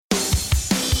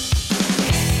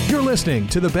You're listening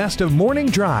to the best of Morning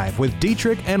Drive with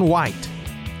Dietrich and White,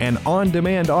 an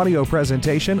on-demand audio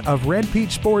presentation of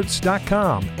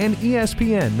RedPeachSports.com and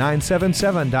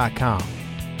ESPN977.com.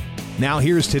 Now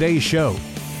here's today's show.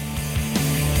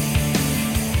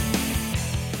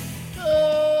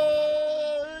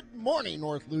 Good morning,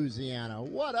 North Louisiana.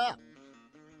 What up?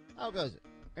 How goes it?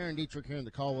 Aaron Dietrich here in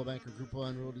the Caldwell Banker Group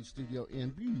 1 Realty Studio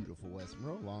in beautiful West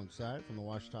Monroe, alongside from the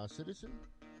Ouachita Citizen,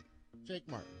 Jake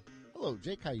Martin. Hello,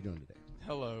 Jake. How you doing today?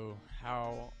 Hello.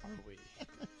 How are we?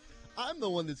 I'm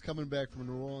the one that's coming back from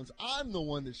New Orleans. I'm the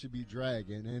one that should be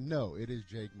dragging, and no, it is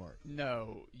Jake Martin.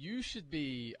 No, you should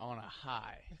be on a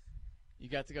high. You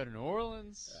got to go to New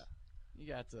Orleans. Yeah. You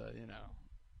got to,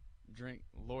 drink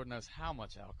Lord knows how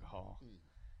much alcohol.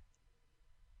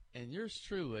 And yours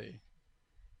truly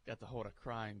got to hold a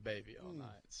crying baby all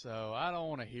night. So I don't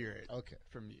want to hear it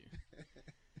from you.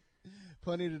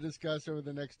 Plenty to discuss over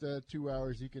the next 2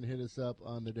 hours. You can hit us up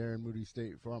on the Darren Moody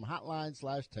State Farm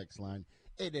hotline/text line,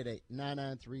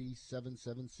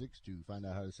 888-993-7762. Find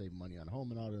out how to save money on home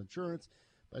and auto insurance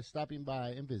by stopping by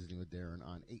and visiting with Darren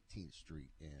on 18th Street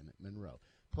in Monroe.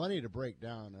 Plenty to break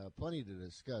down, plenty to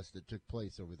discuss that took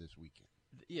place over this weekend.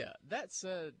 Yeah, that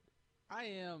said, I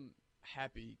am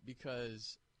happy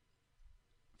because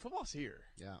football's here.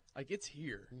 Yeah. Like, it's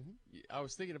here. Mm-hmm. I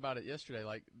was thinking about it yesterday.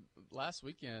 Like, last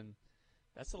weekend,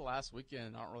 that's the last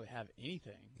weekend I don't really have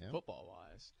anything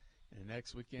football-wise. And the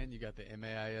next weekend, you got the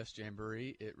MAIS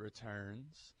Jamboree. It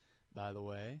returns, by the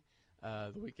way.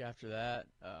 The week after that,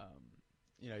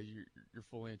 you're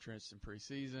fully entrenched in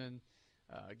preseason,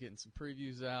 getting some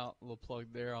previews out. A little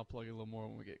plug there. I'll plug it a little more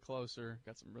when we get closer.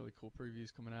 Got some really cool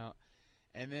previews coming out.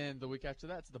 And then the week after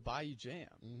that, it's the Bayou Jam.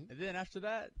 Mm-hmm. And then after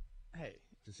that, hey,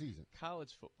 the season.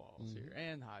 College football is here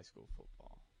and high school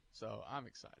football. So I'm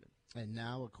excited. And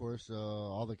now, of course,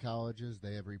 all the colleges,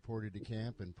 they have reported to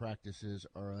camp and practices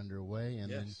are underway. And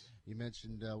then you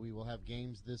mentioned we will have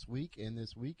games this week and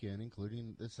this weekend,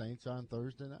 including the Saints on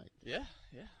Thursday night. Yeah,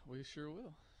 we sure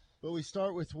will. But we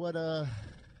start with what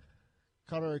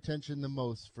caught our attention the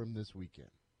most from this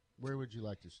weekend. Where would you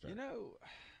like to start?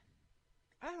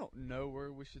 I don't know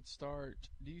where we should start.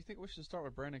 Do you think we should start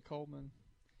with Brandon Coleman?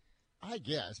 I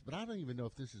guess, but I don't even know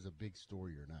if this is a big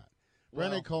story or not.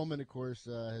 Brandon Coleman, of course,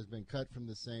 has been cut from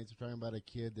the Saints. We're talking about a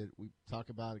kid that we talk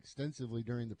about extensively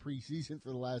during the preseason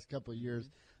for the last couple of years.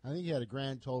 I think he had a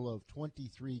grand total of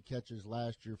 23 catches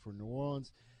last year for New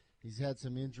Orleans. He's had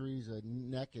some injuries,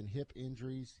 neck and hip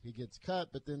injuries. He gets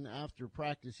cut, but then after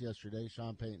practice yesterday,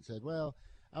 Sean Payton said, well,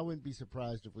 I wouldn't be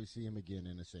surprised if we see him again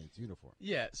in a Saints uniform.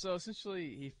 Yeah, so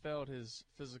essentially he failed his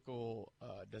physical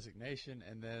designation,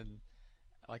 and then,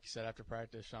 like you said, after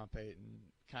practice, Sean Payton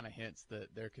kind of hints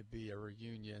that there could be a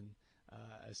reunion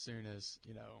as soon as,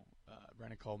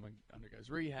 Brandon Coleman undergoes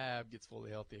rehab, gets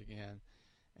fully healthy again,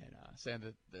 and saying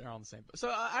that they're on the same – so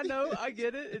I know, I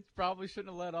get it. It probably shouldn't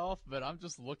have let off, but I'm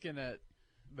just looking at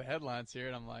the headlines here,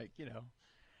 and I'm like, you want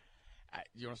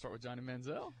to start with Johnny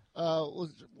Manziel?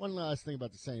 One last thing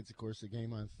about the Saints, of course, the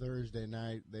game on Thursday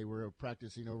night. They were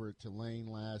practicing over at Tulane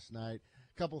last night.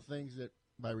 A couple things that,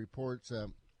 by reports,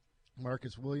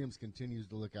 Marcus Williams continues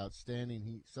to look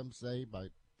outstanding. Some say, by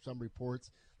some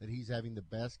reports, that he's having the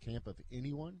best camp of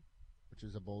anyone, which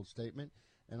is a bold statement.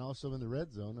 And also in the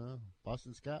red zone,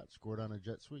 Boston Scott scored on a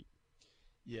jet sweep.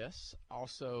 Yes.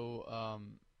 Also,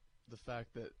 the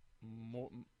fact that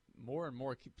more and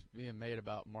more keeps being made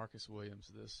about Marcus Williams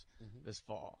this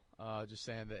fall. Just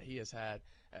saying that he has had,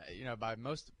 by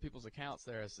most people's accounts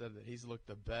there, has said that he's looked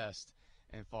the best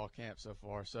in fall camp so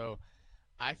far. So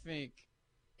I think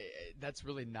that's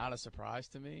really not a surprise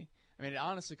to me. I mean, it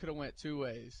honestly could have went two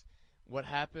ways. What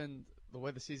happened, the way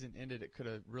the season ended, it could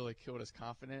have really killed his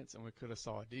confidence, and we could have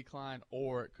saw a decline,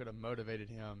 or it could have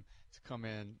motivated him to come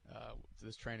in to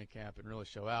this training camp and really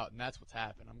show out, and that's what's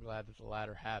happened. I'm glad that the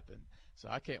latter happened. So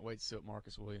I can't wait to see what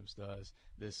Marcus Williams does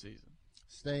this season.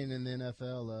 Staying in the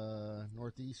NFL,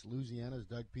 Northeast Louisiana's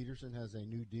Doug Peterson has a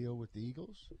new deal with the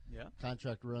Eagles. Yeah.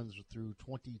 Contract runs through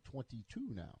 2022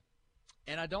 now.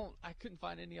 And I couldn't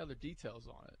find any other details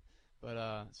on it,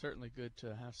 but certainly good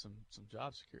to have some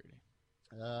job security.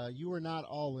 You were not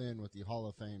all in with the Hall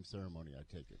of Fame ceremony, I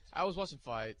take it. I was watching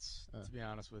fights, to be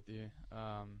honest with you.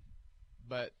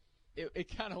 But it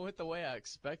kind of went the way I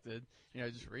expected,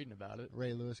 just reading about it.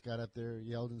 Ray Lewis got up there,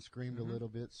 yelled and screamed a little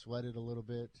bit, sweated a little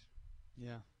bit.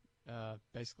 Yeah,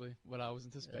 basically what I was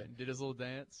anticipating. Did his little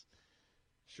dance.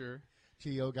 Sure.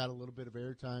 T.O. got a little bit of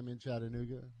airtime in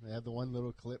Chattanooga. They have the one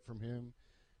little clip from him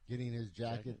getting his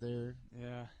jacket there.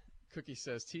 Yeah. Cookie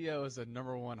says T.O. is a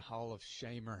 #1 Hall of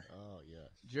Shamer. Oh, yes.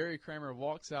 Jerry Kramer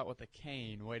walks out with a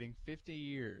cane, waiting 50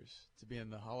 years to be in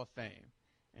the Hall of Fame.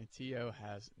 and T.O.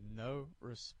 has no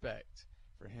respect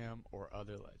for him or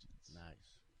other legends.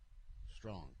 Nice.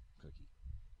 Strong cookie.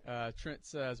 Trent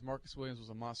says Marcus Williams was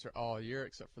a monster all year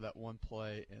except for that one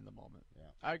play in the moment.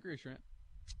 Yeah. I agree, Trent.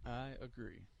 I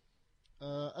agree.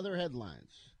 Other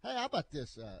headlines. Hey, how about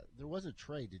this? There was a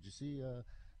trade. Did you see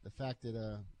the fact that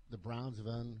the Browns have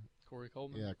Corey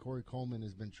Coleman? Yeah, Corey Coleman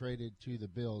has been traded to the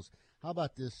Bills. How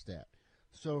about this stat?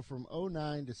 So from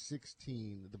 09 to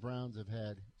 16, the Browns have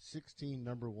had 16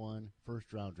 number 1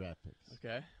 first-round draft picks.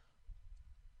 Okay.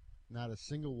 Not a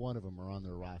single one of them are on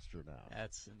their roster now.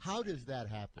 That's insane. How does that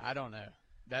happen? I don't know.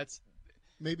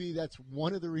 Maybe that's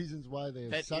one of the reasons why they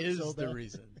have sucked so bad. That is the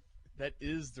reason. That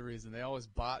is the reason. They always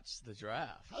botch the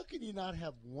draft. How can you not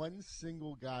have one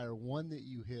single guy or one that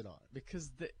you hit on? Because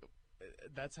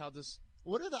that's how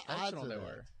what are the odds of they that?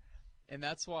 were. And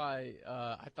that's why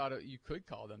I thought you could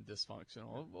call them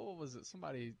dysfunctional. What was it?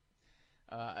 Somebody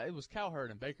it was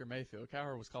Cowherd and Baker Mayfield.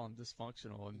 Cowherd was calling them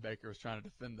dysfunctional, and Baker was trying to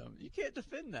defend them. You can't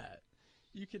defend that.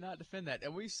 You cannot defend that.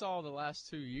 And we saw the last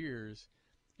 2 years,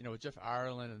 with Jeff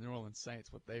Ireland and the New Orleans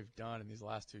Saints, what they've done in these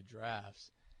last 2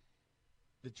 drafts.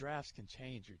 The drafts can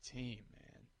change your team,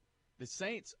 man. The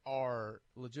Saints are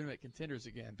legitimate contenders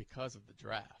again because of the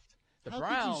draft. The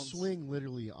Browns could you swing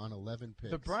literally on 11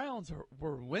 picks? The Browns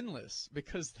were winless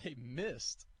because they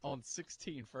missed on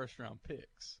 16 first-round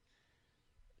picks.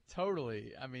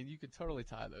 Totally. I mean, you could totally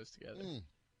tie those together.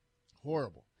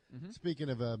 Horrible. Mm-hmm. Speaking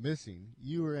of missing,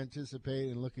 you were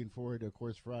anticipating and looking forward to, of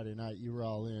course, Friday night. You were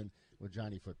all in with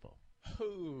Johnny Football.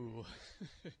 Ooh.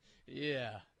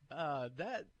 Yeah.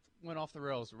 That went off the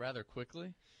rails rather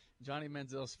quickly. Johnny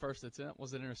Manziel's first attempt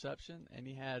was an interception, and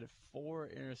he had 4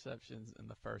 interceptions in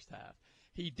the first half.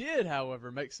 He did,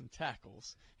 however, make some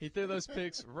tackles. He threw those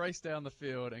picks, raced down the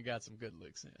field, and got some good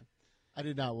licks in. I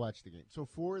did not watch the game. So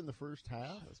 4 in the first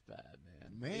half? That was bad,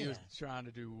 man. He was trying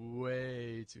to do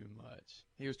way too much.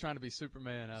 He was trying to be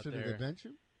Superman out there. Should they bench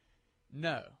him?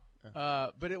 No.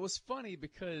 But it was funny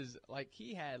because,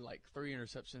 he had, 3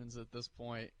 interceptions at this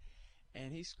point,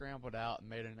 and he scrambled out and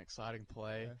made an exciting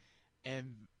play. Okay.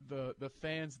 And the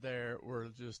fans there were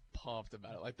just pumped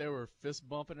about it. They were fist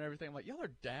bumping and everything. I'm like, y'all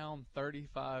are down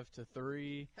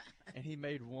 35-3, and he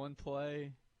made one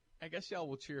play. I guess y'all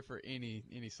will cheer for any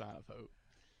sign of hope.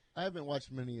 I haven't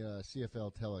watched many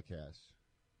CFL telecasts.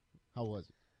 How was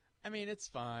it? I mean, it's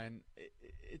fine.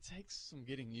 It takes some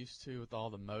getting used to with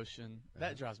all the motion.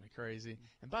 That drives me crazy.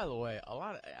 And by the way,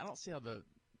 I don't see how the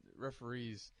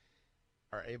referees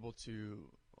are able to,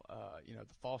 the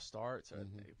false starts,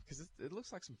 because it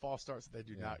looks like some false starts that they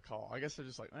do not call. I guess they're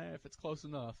just like, if it's close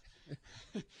enough.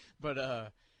 But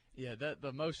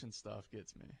the motion stuff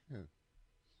gets me. Yeah.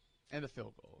 And the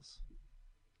field goals.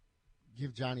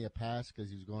 Give Johnny a pass because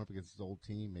he was going up against his old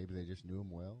team. Maybe they just knew him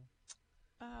well.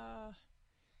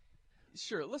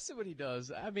 Sure. Let's see what he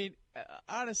does. I mean,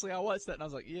 honestly, I watched that and I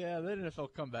was like, yeah, that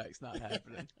NFL comeback's not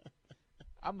happening.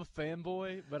 I'm a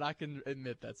fanboy, but I can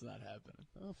admit that's not happening.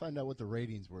 I'll find out what the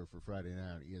ratings were for Friday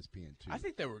night on ESPN2. I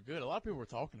think they were good. A lot of people were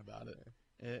talking about it.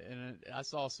 And I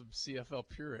saw some CFL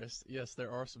purists. Yes,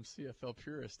 there are some CFL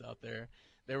purists out there.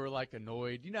 They were,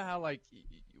 annoyed. You know how,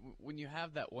 when you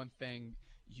have that one thing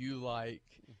you like,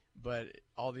 but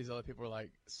all these other people are,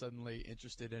 suddenly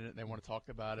interested in it and they want to talk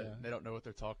about it and they don't know what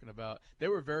they're talking about. They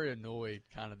were very annoyed,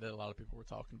 kind of, that a lot of people were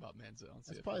talking about Manziel and CFL.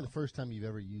 That's probably the first time you've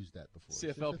ever used that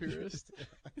before. CFL purist?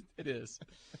 It is.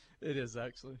 It is,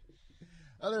 actually.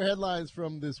 Other headlines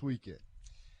from this weekend.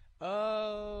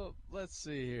 Let's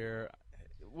see here.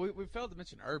 We failed to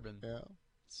mention Urban. Yeah.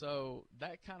 So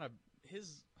that kind of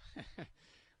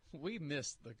we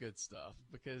missed the good stuff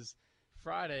because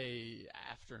Friday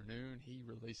afternoon he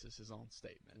releases his own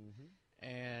statement. Mm-hmm.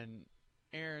 And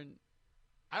Aaron,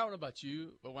 I don't know about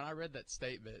you, but when I read that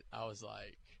statement, I was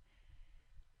like,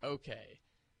 okay,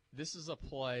 this is a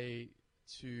play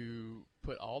to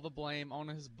put all the blame on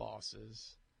his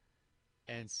bosses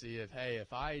and see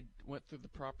if I went through the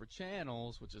proper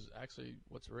channels, which is actually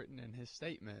what's written in his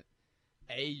statement,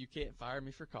 A, you can't fire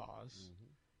me for cause,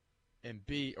 and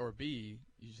B, you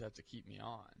just have to keep me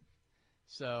on.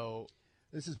 So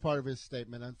this is part of his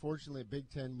statement. Unfortunately, at Big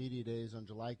Ten Media Days on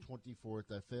July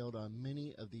 24th, I failed on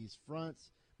many of these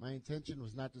fronts. My intention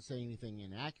was not to say anything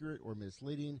inaccurate or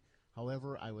misleading.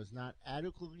 However, I was not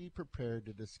adequately prepared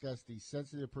to discuss these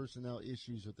sensitive personnel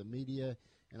issues with the media,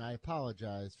 and I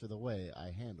apologize for the way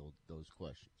I handled those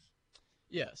questions.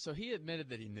 Yeah, so he admitted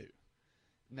that he knew.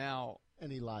 Now,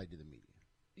 and he lied to the media.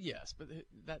 Yes, but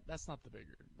that's not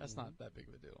not that big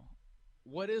of a deal.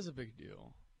 What is a big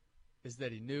deal is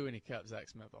that he knew and he kept Zach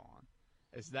Smith on.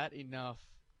 Is that enough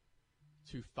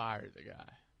to fire the guy?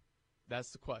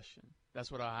 That's the question.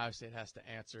 That's what Ohio State has to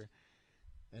answer.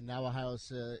 And now Ohio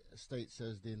State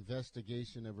says the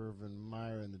investigation of Urban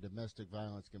Meyer and the domestic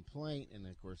violence complaint, and,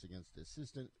 of course, against the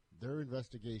assistant, their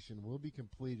investigation will be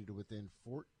completed within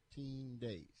 14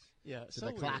 days. Yeah, so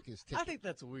the clock is ticking. I think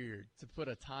that's weird to put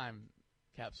a time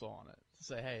capsule on it, to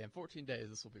say, hey, in 14 days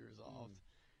this will be resolved.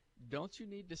 Don't you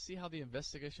need to see how the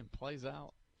investigation plays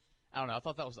out? I don't know. I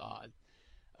thought that was odd.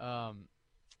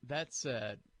 That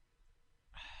said,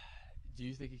 do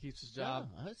you think he keeps his job?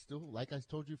 Yeah, I still, like I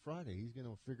told you Friday, he's going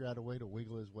to figure out a way to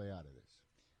wiggle his way out of this.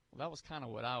 Well, that was kind of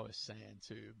what I was saying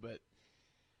too. But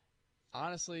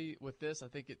honestly, with this, I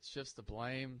think it shifts the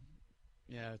blame,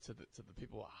 to the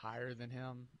people higher than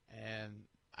him. And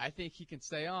I think he can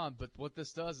stay on. But what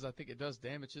this does is I think it does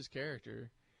damage his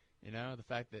character. The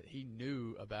fact that he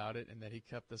knew about it and that he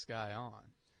kept this guy on.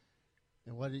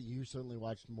 And you certainly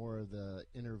watched more of the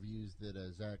interviews that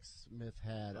Zach Smith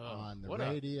had on the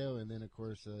radio, and then, of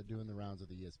course, doing the rounds of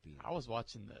the ESPN. I was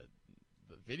watching the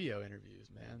video interviews,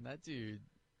 man. That dude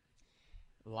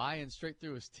lying straight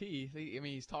through his teeth.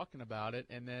 He's talking about it,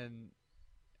 and then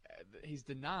he's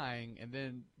denying, and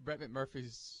then Brett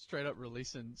McMurphy's straight up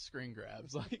releasing screen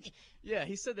grabs. Yeah,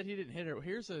 he said that he didn't hit her.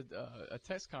 Here's a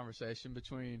text conversation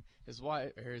between his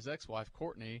wife, or his ex-wife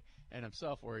Courtney, and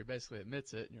himself, where he basically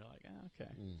admits it, and you're like,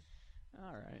 okay,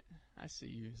 all right, I see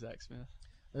you, Zach Smith.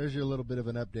 There's your little bit of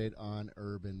an update on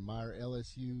Urban Meyer.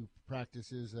 LSU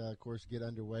practices, of course, get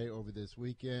underway over this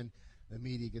weekend. The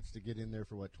media gets to get in there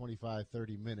for, 25,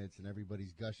 30 minutes, and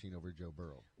everybody's gushing over Joe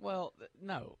Burrow. Well,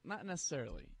 no, not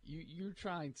necessarily. You're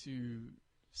trying to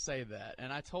say that,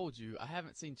 and I told you I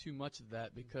haven't seen too much of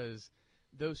that because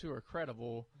those who are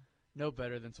credible know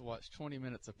better than to watch 20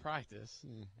 minutes of practice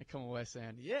and come away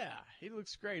saying, yeah, he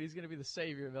looks great. He's going to be the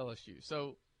savior of LSU.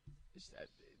 So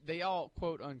they all,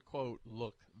 quote, unquote,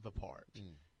 look the part.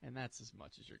 And that's as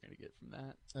much as you're going to get from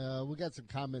that. We got some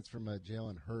comments from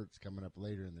Jalen Hurts coming up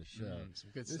later in the show.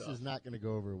 Some good this stuff. Is not going to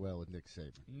go over well with Nick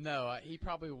Saban. No, he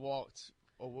probably walked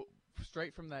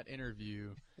straight from that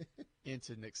interview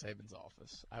into Nick Saban's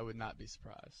office. I would not be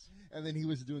surprised. And then he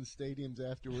was doing stadiums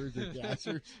afterwards at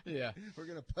Gassers. Yeah. We're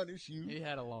going to punish you. He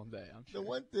had a long day, I'm sure. The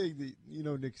one thing that,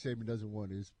 Nick Saban doesn't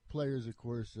want is players, of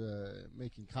course,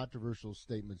 making controversial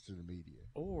statements to the media.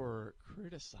 Or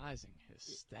criticizing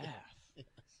his staff. Yes.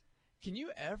 Can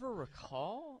you ever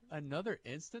recall another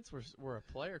instance where a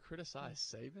player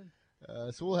criticized Saban?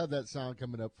 So we'll have that sound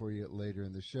coming up for you later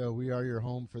in the show. We are your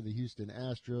home for the Houston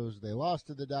Astros. They lost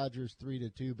to the Dodgers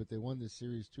 3-2, but they won this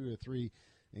series 2-3,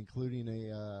 including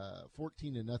a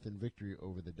 14-0 victory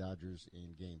over the Dodgers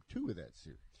in Game 2 of that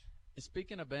series.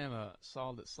 Speaking of Bama,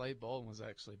 saw that Slade Bolden was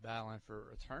actually battling for a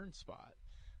return spot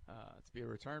to be a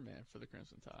return man for the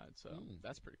Crimson Tide. So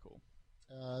that's pretty cool.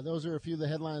 Those are a few of the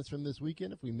headlines from this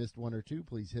weekend. If we missed one or two,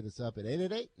 please hit us up at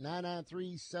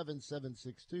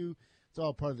 888-993-7762. It's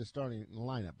all part of the starting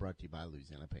lineup brought to you by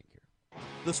Louisiana Paint Care.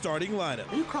 The starting lineup.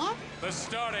 Are you crying? The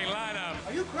starting lineup.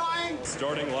 Are you crying?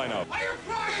 Starting lineup. Are you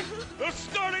crying? The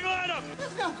starting lineup.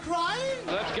 There's no crying.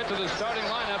 Let's get to the starting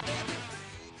lineup.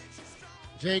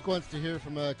 Jake wants to hear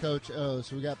from Coach O,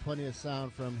 so we got plenty of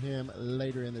sound from him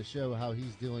later in the show, how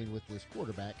he's dealing with this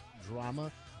quarterback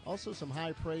drama. Also some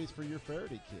high praise for your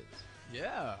Faraday kids.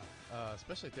 Yeah,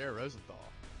 especially Tara Rosenthal.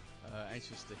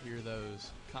 Anxious to hear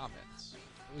those comments.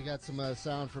 We got some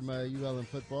sound from ULM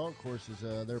football, of course, as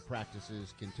their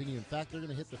practices continue. In fact, they're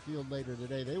going to hit the field later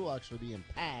today. They will actually be in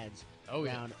pads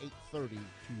around 8:30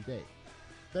 today.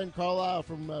 Ben Carlisle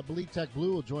from Bleak Tech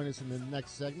Blue will join us in the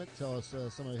next segment, tell us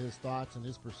some of his thoughts and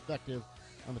his perspective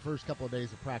on the first couple of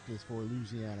days of practice for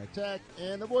Louisiana Tech.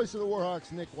 And the voice of the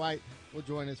Warhawks, Nick White, will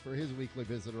join us for his weekly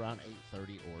visit around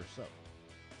 8:30 or so.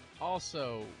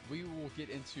 Also, we will get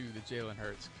into the Jalen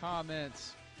Hurts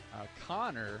comments.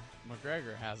 Conor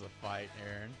McGregor has a fight,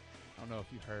 Aaron. I don't know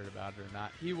if you heard about it or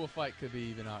not. He will fight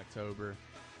Khabib in October.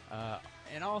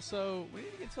 And also, we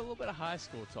need to get to a little bit of high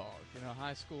school talk.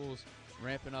 High school's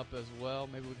ramping up as well.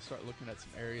 Maybe we can start looking at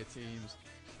some area teams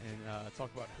and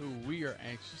talk about who we are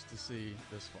anxious to see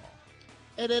this fall.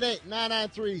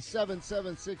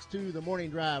 888-993-7762, The Morning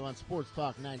Drive on Sports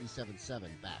Talk 97.7.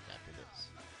 Back after this.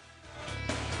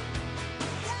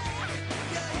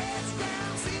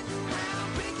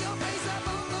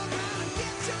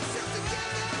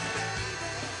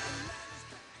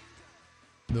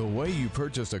 The way you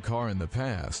purchased a car in the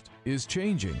past is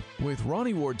changing with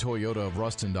Ronnie Ward Toyota of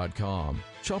Ruston.com.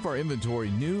 Shop our inventory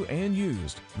new and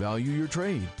used, value your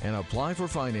trade, and apply for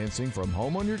financing from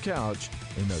home on your couch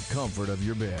in the comfort of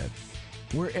your bed.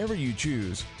 Wherever you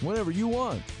choose, whenever you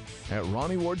want. At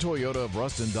Ronnie Ward Toyota of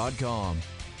Ruston.com.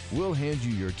 We'll hand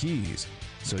you your keys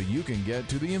so you can get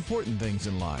to the important things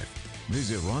in life.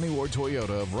 Visit Ronnie Ward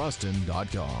Toyota of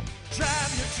Ruston.com.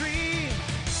 Drive your dream.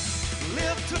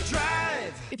 Live to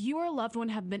drive. If you or a loved one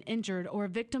have been injured or a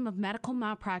victim of medical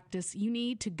malpractice, you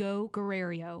need to go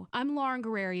Guerrero. I'm Lauren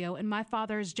Guerrero, and my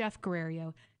father is Jeff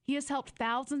Guerrero. He has helped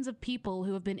thousands of people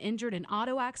who have been injured in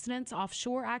auto accidents,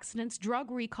 offshore accidents,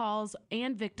 drug recalls,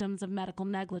 and victims of medical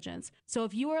negligence. So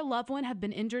if you or a loved one have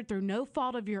been injured through no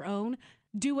fault of your own,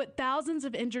 do what thousands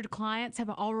of injured clients have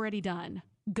already done.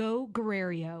 Go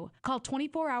Guerrero. Call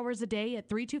 24 hours a day at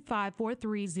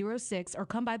 325-4306 or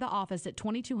come by the office at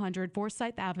 2200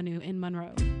 Forsyth Avenue in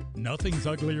Monroe. Nothing's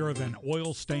uglier than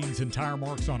oil stains and tire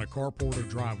marks on a carport or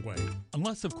driveway.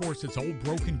 Unless, of course, it's old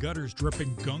broken gutters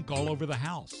dripping gunk all over the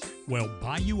house. Well,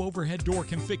 Bayou Overhead Door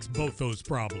can fix both those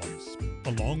problems.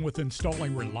 Along with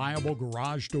installing reliable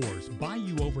garage doors,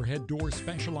 Bayou Overhead Door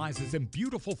specializes in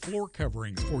beautiful floor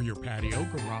coverings for your patio,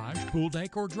 garage, pool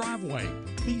deck, or driveway.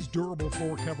 These durable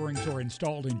floor coverings are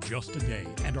installed in just a day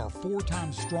and are 4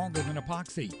 times stronger than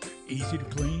epoxy. Easy to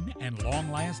clean and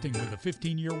long-lasting with a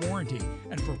 15-year warranty.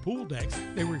 And for pool decks,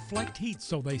 they reflect heat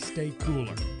so they stay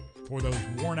cooler. For those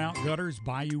worn-out gutters,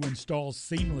 Bayou installs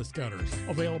seamless gutters,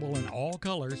 available in all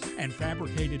colors and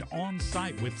fabricated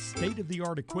on-site with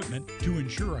state-of-the-art equipment to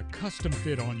ensure a custom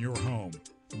fit on your home.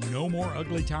 No more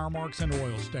ugly tire marks and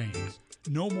oil stains.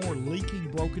 No more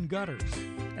leaking broken gutters.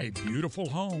 A beautiful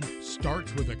home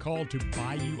starts with a call to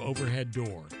Bayou Overhead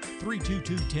Door,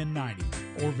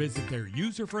 322-1090, or visit their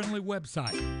user-friendly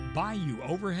website,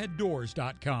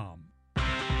 BayouOverheadDoors.com.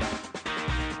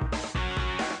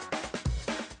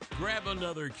 Grab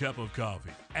another cup of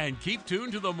coffee and keep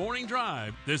tuned to the Morning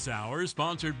Drive. This hour is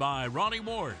sponsored by Ronnie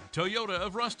Ward, Toyota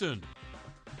of Ruston.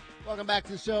 Welcome back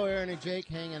to the show. Aaron and Jake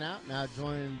hanging out. Now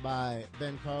joined by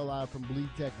Ben Carlisle from Bleed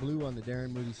Tech Blue on the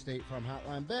Darren Moody State Farm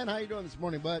Hotline. Ben, how you doing this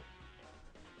morning, bud?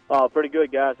 Oh, pretty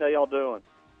good, guys. How y'all doing?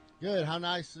 Good. How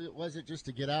nice was it just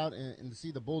to get out and to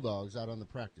see the Bulldogs out on the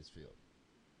practice field?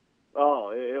 Oh,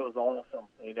 it was awesome.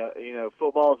 You know,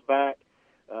 football's back.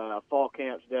 Fall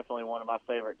camp's definitely one of my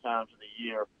favorite times of the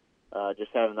year.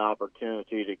 Just having the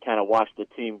opportunity to kind of watch the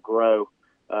team grow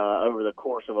over the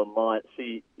course of a month,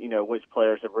 see, which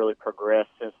players have really progressed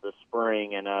since the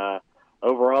spring. And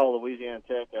overall, Louisiana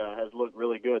Tech has looked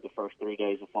really good the first 3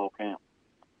 days of fall camp.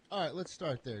 All right, let's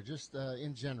start there. Just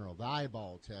in general, the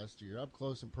eyeball test, you're up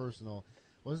close and personal.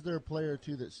 Was there a player or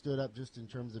two that stood up just in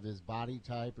terms of his body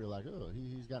type? You're like, oh,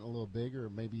 he's gotten a little bigger, or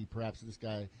maybe perhaps this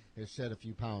guy has shed a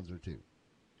few pounds or two?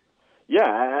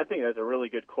 Yeah, I think that's a really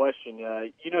good question.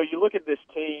 You look at this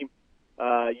team,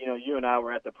 you and I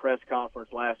were at the press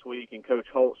conference last week, and Coach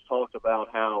Holtz talked about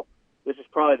how this is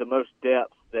probably the most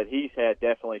depth that he's had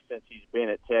definitely since he's been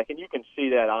at Tech. And you can see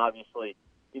that, obviously,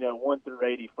 1 through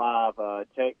 85,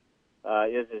 Tech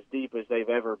is as deep as they've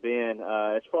ever been.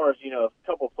 As far as, a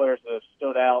couple of players that have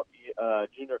stood out,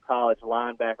 junior college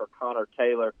linebacker Connor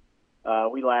Taylor,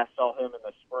 we last saw him in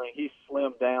the spring. He's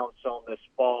slimmed down some this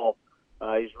fall.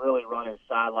 He's really running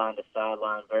sideline to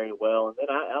sideline very well. And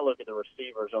then I look at the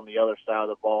receivers on the other side of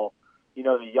the ball.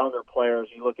 The younger players,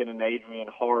 you look at an Adrian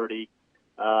Hardy.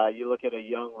 You look at a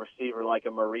young receiver like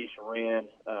a Maurice Wren,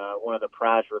 one of the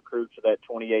prize recruits of that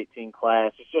 2018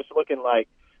 class. It's just looking like,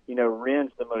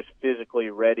 Wren's the most physically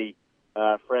ready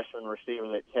freshman receiver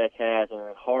that Tech has. And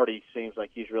then Hardy seems like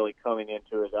he's really coming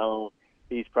into his own.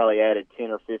 He's probably added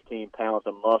 10 or 15 pounds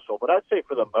of muscle. But I'd say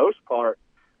for the most part,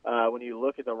 when you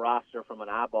look at the roster from an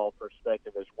eyeball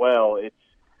perspective as well, it's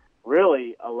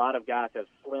really a lot of guys have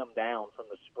slimmed down from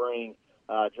the spring,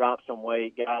 dropped some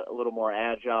weight, got a little more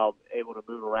agile, able to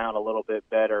move around a little bit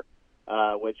better,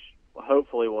 which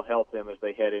hopefully will help them as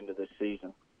they head into this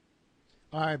season.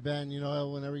 All right, Ben,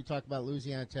 whenever you talk about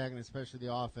Louisiana Tech and especially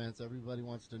the offense, everybody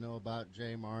wants to know about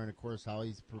Jamar and, of course, how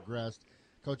he's progressed.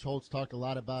 Coach Holtz talked a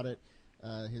lot about it.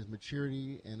 His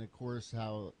maturity, and, of course,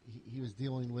 how he was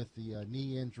dealing with the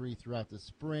knee injury throughout the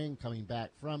spring, coming back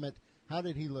from it. How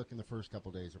did he look in the first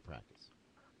couple days of practice?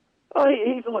 Oh,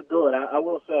 he's looked good. I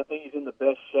will say I think he's in the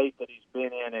best shape that he's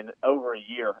been in over a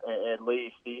year at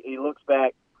least. He looks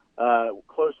back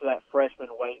close to that freshman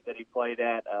weight that he played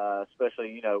at,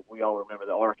 especially, we all remember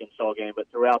the Arkansas game, but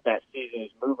throughout that season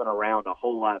he's moving around a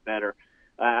whole lot better.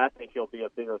 I think he'll be a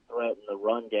bigger threat in the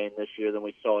run game this year than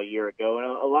we saw a year ago. And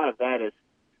a lot of that is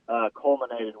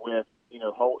culminated with,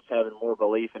 Holtz having more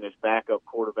belief in his backup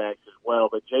quarterbacks as well.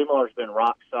 But Jamar's been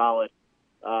rock solid.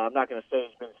 I'm not going to say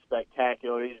he's been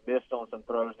spectacular. He's missed on some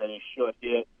throws that he should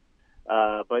hit.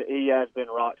 But he has been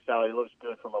rock solid. He looks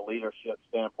good from a leadership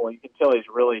standpoint. You can tell he's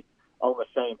really on the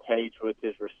same page with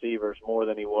his receivers more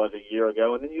than he was a year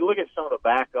ago. And then you look at some of the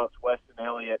backups, Weston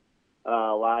Elliott,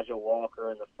 Elijah Walker,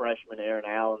 and the freshman Aaron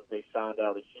Allen they signed out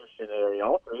of the Houston area.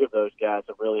 All three of those guys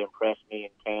have really impressed me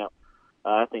in camp.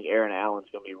 I think Aaron Allen's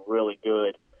going to be really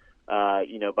good,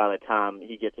 by the time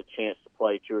he gets a chance to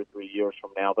play 2 or 3 years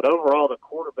from now. But overall, the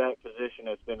quarterback position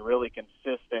has been really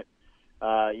consistent,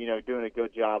 doing a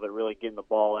good job at really getting the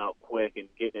ball out quick and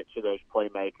getting it to those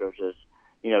playmakers as,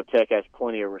 Tech has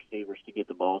plenty of receivers to get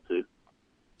the ball to.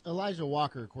 Elijah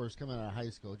Walker, of course, coming out of high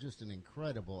school, just an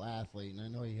incredible athlete, and I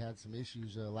know he had some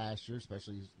issues last year,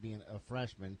 especially being a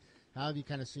freshman. How have you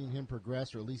kind of seen him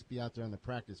progress or at least be out there on the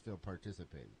practice field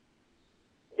participating?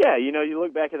 Yeah, you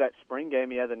look back at that spring game,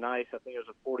 he had a nice, I think it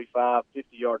was a 45,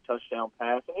 50-yard touchdown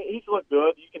pass. And he's looked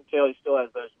good. You can tell he still has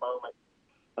those moments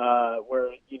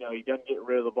where, he doesn't get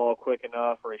rid of the ball quick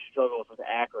enough or he struggles with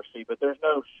accuracy, but there's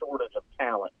no shortage of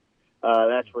talent.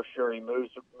 That's for sure. He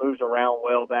moves around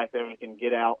well back there. He can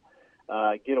get out,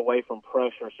 get away from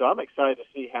pressure. So I'm excited to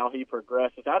see how he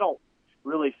progresses. I don't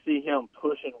really see him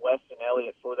pushing Weston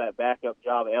Elliott for that backup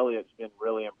job. Elliott's been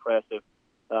really impressive.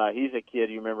 He's a kid,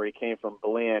 you remember, he came from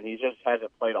Glenn. He just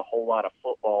hasn't played a whole lot of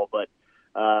football, but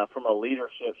from a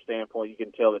leadership standpoint, you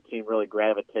can tell the team really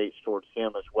gravitates towards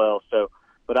him as well.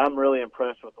 But I'm really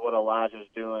impressed with what Elijah's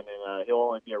doing, and he'll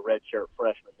only be a redshirt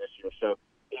freshman this year, so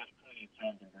he has plenty of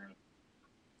time to grow.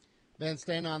 Ben,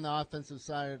 staying on the offensive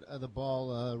side of the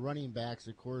ball, running backs,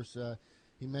 of course,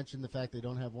 he mentioned the fact they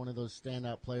don't have one of those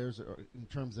standout players in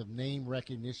terms of name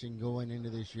recognition going into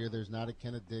this year. There's not a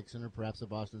Kenneth Dixon or perhaps a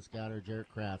Boston Scott or Jarrett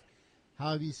Kraft.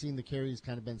 How have you seen the carries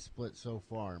kind of been split so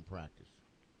far in practice?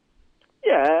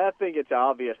 Yeah, I think it's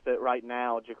obvious that right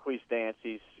now Jaquise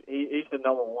Dancy's he's the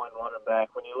number one running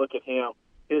back. When you look at him,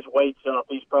 his weight's up.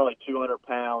 He's probably 200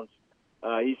 pounds.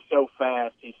 He's so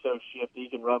fast. He's so shifty. He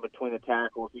can run between the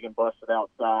tackles. He can bust it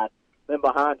outside. Then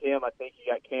behind him, I think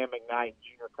you got Cam McKnight,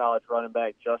 junior college running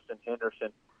back Justin Henderson,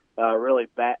 really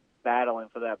battling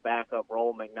for that backup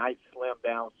role. McKnight slimmed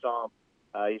down some.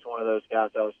 He's one of those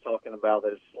guys I was talking about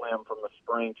that is slim from the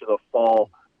spring to the fall.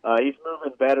 He's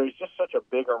moving better. He's just such a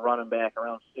bigger running back,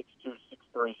 around 6'2",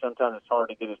 6'3". Sometimes it's hard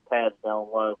to get his pads down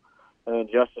low. And then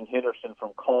Justin Henderson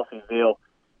from Coffeyville.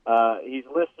 He's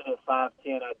listed at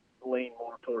 5'10". I'd lean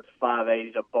more towards 5'8".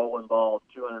 He's a bowling ball,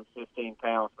 215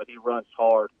 pounds, but he runs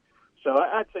hard. So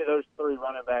I'd say those three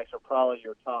running backs are probably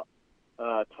your top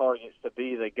targets to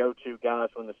be the go-to guys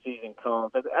when the season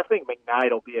comes. I think McKnight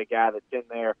will be a guy that's in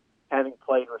there, having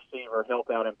played receiver,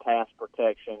 help out in pass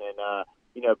protection, and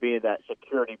being that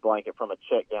security blanket from a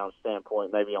check down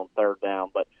standpoint, maybe on third down.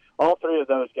 But all three of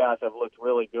those guys have looked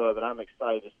really good, but I'm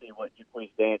excited to see what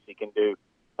Jaquise Dancy can do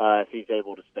if he's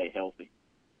able to stay healthy.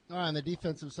 All right, on the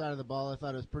defensive side of the ball, I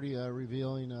thought it was pretty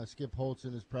revealing. Skip Holtz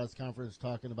in his press conference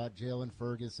talking about Jalen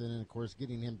Ferguson and, of course,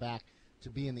 getting him back to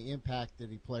being the impact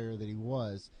player that he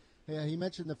was. He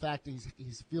mentioned the fact that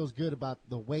he feels good about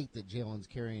the weight that Jalen's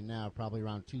carrying now, probably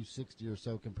around 260 or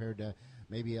so compared to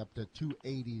maybe up to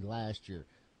 280 last year.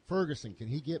 Ferguson, can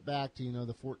he get back to,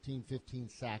 the 14, 15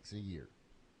 sacks a year?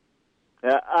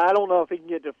 I don't know if he can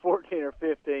get to 14 or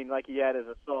 15 like he had as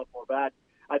a sophomore, but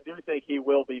I do think he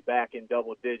will be back in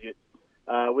double digits.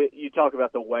 You talk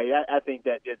about the weight. I think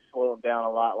that did slow him down a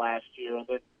lot last year. And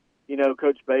then,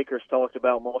 Coach Baker's talked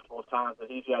about multiple times that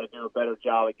he's got to do a better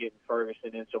job at getting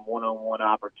Ferguson in some one-on-one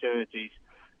opportunities,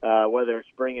 whether it's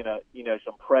bringing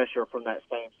some pressure from that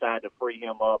same side to free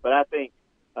him up. But I think,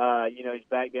 he's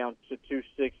back down to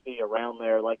 260 around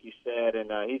there, like you said,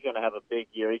 and he's going to have a big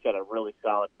year. He's got a really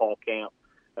solid fall camp.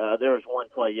 There was one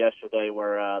play yesterday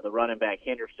where the running back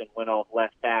Henderson went off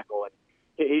left tackle, and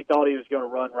he thought he was going to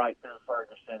run right through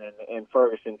Ferguson, and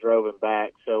Ferguson drove him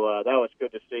back. So that was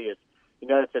good to see.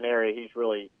 That's an area he's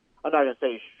really – I'm not going to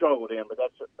say he struggled in, but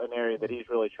that's an area that he's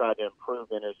really tried to improve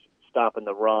in is stopping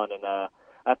the run. And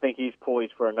I think he's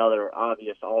poised for another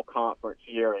obvious all-conference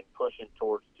year and pushing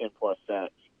towards 10-plus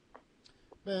sacks.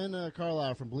 Ben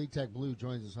Carlisle from Bleed Tech Blue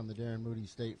joins us on the Darren Moody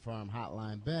State Farm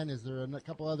Hotline. Ben, is there a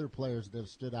couple other players that have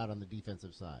stood out on the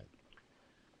defensive side?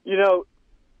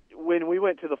 When we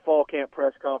went to the fall camp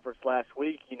press conference last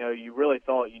week, you really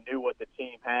thought you knew what the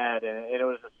team had, and it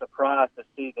was a surprise to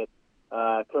see that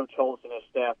Coach Holtz and his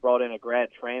staff brought in a grad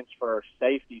transfer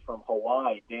safety from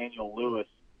Hawaii, Daniel Lewis.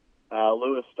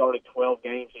 Lewis started 12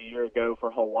 games a year ago for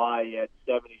Hawaii. He had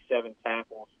 77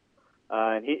 tackles.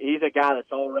 And he's a guy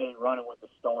that's already running with the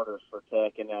starters for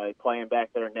Tech, and playing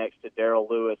back there next to Darrell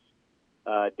Lewis.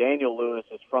 Daniel Lewis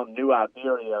is from New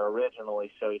Iberia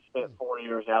originally, so he spent 4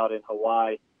 years out in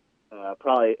Hawaii.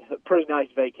 Probably a pretty nice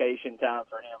vacation time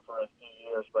for him for a few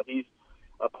years, but he's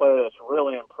a player that's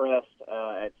really impressed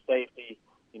at safety,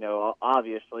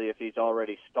 obviously if he's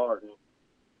already starting.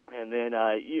 And then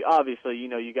you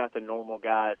got the normal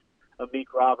guys.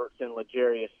 Amik Robertson,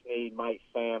 L'Jarius Sneed, Mike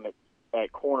Sam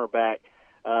at cornerback.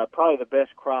 Probably the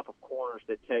best crop of corners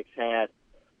that Tech's had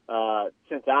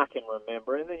since I can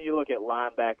remember. And then you look at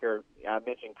linebacker, I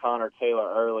mentioned Connor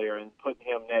Taylor earlier, and putting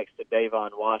him next to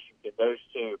Davon Washington. Those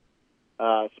two,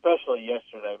 especially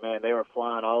yesterday, man, they were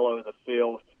flying all over the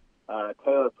field.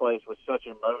 Taylor plays with such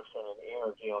emotion and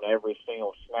energy on every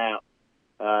single snap.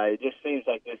 It just seems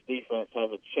like this defense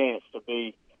has a chance to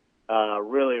be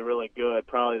really, really good,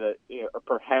 probably or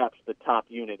perhaps the top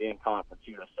unit in Conference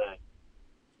USA.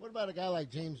 What about a guy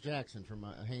like James Jackson from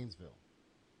Haynesville?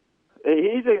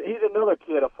 He's another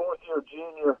kid, a fourth-year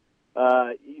junior.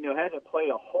 Hasn't played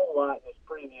a whole lot in his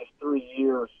previous 3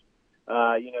 years.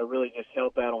 Really just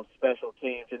help out on special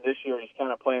teams. And this year he's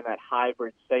kind of playing that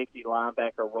hybrid safety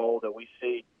linebacker role that we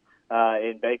see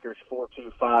in Baker's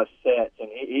 4-2-5 sets. And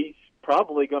he's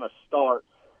probably going to start.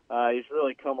 He's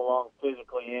really come along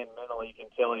physically and mentally. You can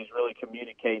tell he's really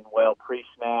communicating well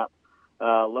pre-snap.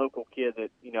 Local kid that,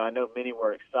 I know many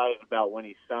were excited about when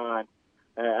he signed.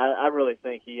 I really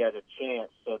think he has a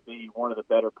chance to be one of the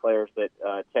better players that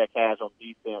Tech has on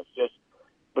defense, just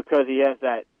because he has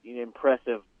that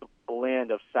impressive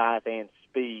blend of size and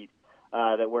speed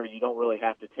that where you don't really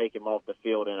have to take him off the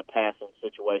field in a passing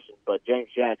situation. But James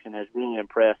Jackson has really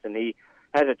impressed, and he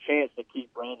has a chance to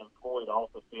keep Brandon Floyd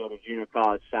off the field, a junior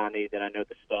college signee that I know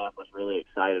the staff was really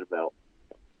excited about.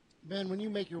 Ben, when you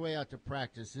make your way out to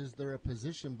practice, is there a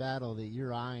position battle that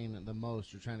you're eyeing the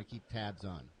most or trying to keep tabs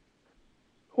on?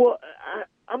 Well,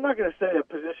 I'm not going to say a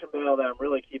position battle that I'm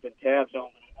really keeping tabs on.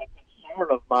 A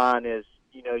concern of mine is,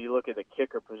 you look at the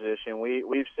kicker position.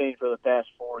 We've seen for the past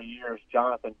 4 years,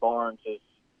 Jonathan Barnes is,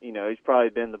 he's probably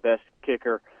been the best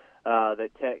kicker that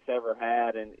Tech's ever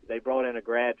had. And they brought in a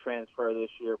grad transfer this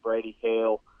year, Brady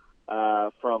Hale,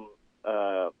 from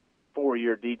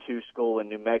 4-year D2 school in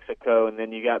New Mexico. And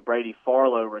then you got Brady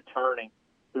Farlow returning,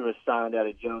 who was signed out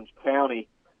of Jones County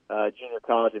Junior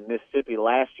College in Mississippi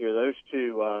last year. Those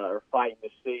two are fighting to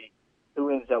see who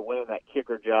ends up winning that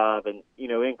kicker job. And,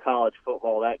 in college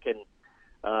football, that can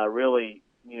really,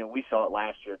 we saw it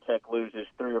last year. Tech loses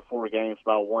 3 or 4 games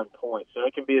by 1 point. So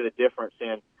it can be the difference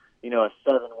in, a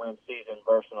 7-win season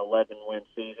versus an 11-win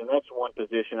season. That's one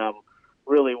position I'm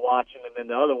really watching. And then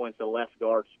the other one's the left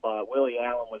guard spot. Willie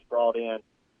Allen was brought in,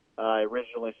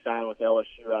 originally signed with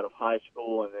LSU out of high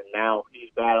school, and then now he's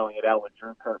battling it out with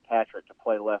Drew Kirkpatrick to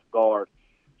play left guard.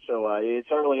 So it's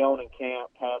early on in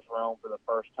camp. Pads were on for the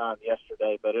first time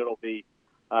yesterday, but it'll be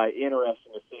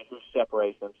interesting to see who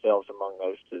separates themselves among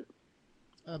those two.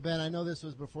 Ben, I know this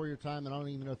was before your time, and I don't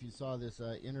even know if you saw this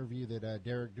interview that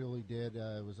Derek Dooley did.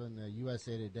 It was on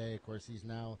USA Today. Of course, he's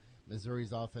now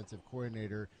Missouri's offensive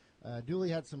coordinator. Dooley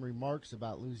had some remarks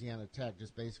about Louisiana Tech,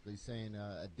 just basically saying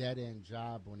a dead-end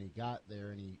job when he got there,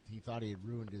 and he thought he had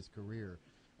ruined his career.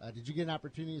 Did you get an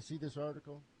opportunity to see this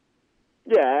article?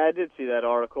 Yeah, I did see that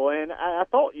article, and I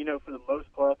thought, for the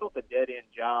most part, I thought the dead-end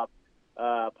job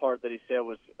part that he said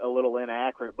was a little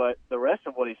inaccurate, but the rest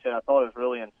of what he said I thought was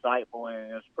really insightful,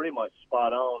 and it was pretty much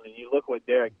spot on. And you look what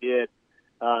Derek did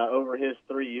over his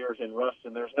 3 years in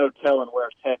Ruston, there's no telling where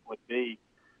Tech would be.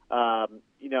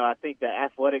 I think the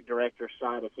athletic director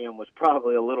side of him was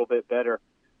probably a little bit better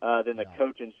than the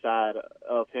coaching side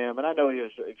of him. And I know he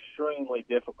was extremely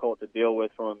difficult to deal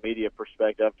with from a media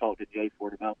perspective. I've talked to Jay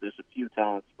Ford about this a few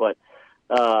times. But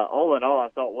all in all, I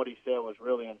thought what he said was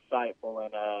really insightful,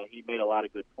 and he made a lot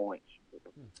of good points.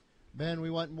 Ben, we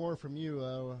want more from you.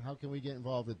 How can we get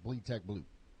involved with Bleed Tech Blue?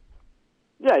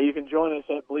 Yeah, you can join us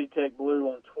at Bleed Tech Blue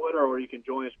on Twitter, or you can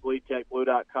join us at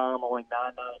bleedtechblue.com, only $9.95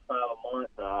 a month.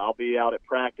 I'll be out at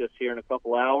practice here in a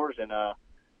couple hours, and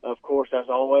of course, as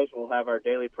always, we'll have our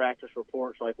daily practice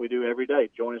reports like we do every day.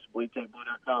 Join us at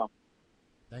bleedtechblue.com.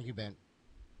 Thank you, Ben.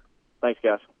 Thanks,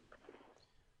 guys.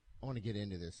 I want to get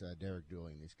into this, Derek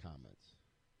Dooley, these comments.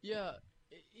 Yeah,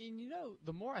 and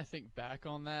the more I think back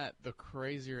on that, the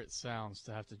crazier it sounds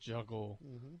to have to juggle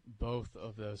both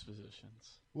of those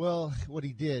positions. Well, what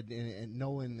he did, and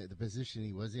knowing the position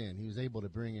he was in, he was able to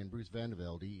bring in Bruce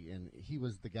Vandevelde, and he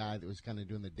was the guy that was kind of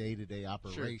doing the day-to-day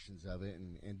operations of it,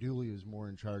 and Dooley was more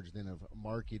in charge then of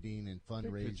marketing and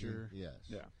fundraising. Yes.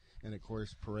 Yeah. And, of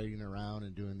course, parading around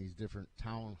and doing these different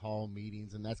town hall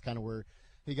meetings, and that's kind of where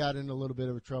he got in a little bit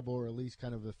of trouble, or at least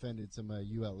kind of offended some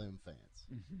ULM fans.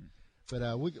 Mm-hmm.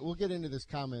 But we'll get into this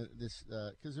comment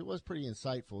because it was pretty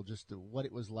insightful, just what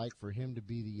it was like for him to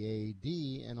be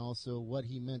the AD and also what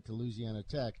he meant to Louisiana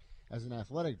Tech as an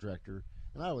athletic director.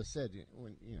 And I always said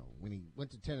when he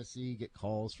went to Tennessee, get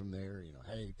calls from there,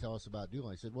 hey, tell us about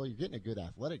Dooley. I said, well, you're getting a good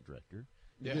athletic director.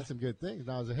 You get some good things.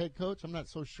 Now as a head coach, I'm not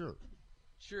so sure.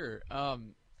 Sure.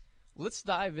 let's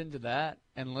dive into that,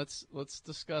 and let's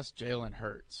discuss Jalen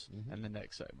Hurts in the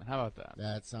next segment. How about that?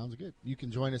 That sounds good. You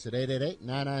can join us at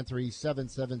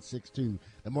 888-993-7762.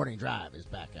 The Morning Drive is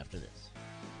back after this.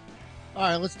 All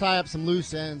right, let's tie up some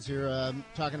loose ends here.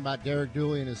 Talking about Derek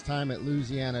Dooley and his time at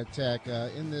Louisiana Tech.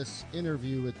 In this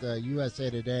interview with USA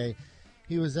Today,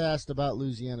 he was asked about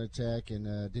Louisiana Tech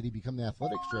and did he become the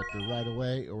athletics director right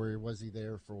away, or was he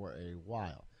there for a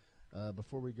while?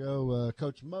 Before we go,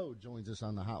 Coach Mo joins us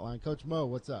on the hotline. Coach Mo,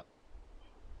 what's up?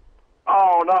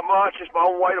 Oh, not much. It's my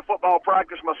own way to football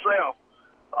practice myself.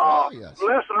 Yes.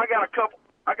 Listen, I got a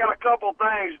couple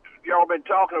things y'all been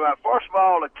talking about. First of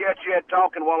all, the catch you had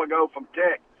talking a while ago from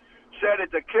Tech said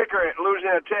that the kicker at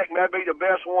Louisiana Tech may be the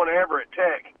best one ever at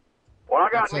Tech. Well, I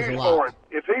got news for him.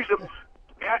 If he's the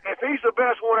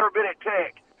best one ever been at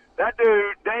Tech, that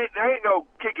dude, there ain't no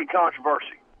kicking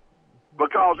controversy,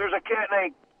 because there's a cat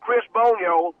named Chris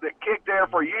Bonio that kicked there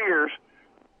for years,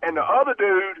 and the other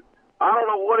dude, I don't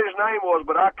know what his name was,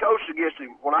 but I coached against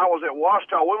him when I was at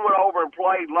Washita. We went over and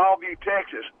played Longview,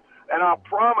 Texas, and I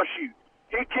promise you,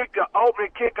 he kicked the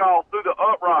opening kickoff through the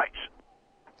uprights.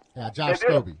 Yeah, Josh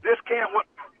Scobie. This cat went,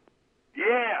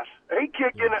 yes, he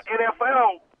kicked in the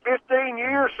NFL 15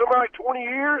 years, something like 20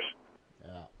 years.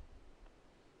 Yeah.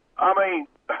 I mean,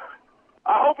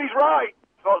 I hope he's right,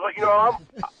 because, you know, I'm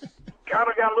kind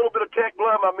of got a little bit of Tech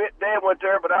blood. My dad went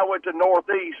there, but I went to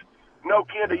Northeast. No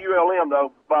kin to ULM,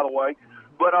 though, by the way.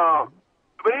 But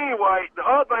anyway, the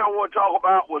other thing I want to talk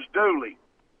about was Dooley.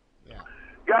 Yeah.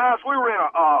 Guys, we were in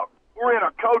a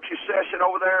coaches session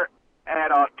over there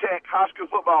at Tech, high school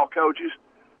football coaches,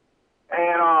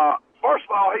 and first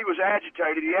of all, he was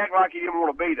agitated. He acted like he didn't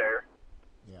want to be there.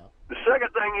 Yeah. The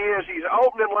second thing is, his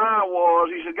opening line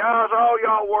was, he said, guys, all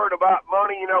y'all worried about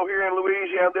money, you know, here in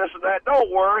Louisiana, this and that.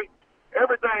 Don't worry.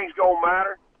 Everything's going to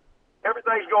matter.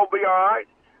 Everything's going to be all right.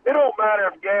 It don't matter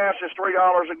if gas is $3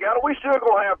 a gallon. We still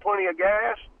going to have plenty of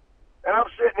gas. And I'm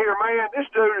sitting here, man, this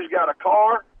dude has got a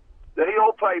car that he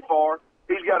don't pay for.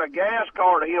 He's got a gas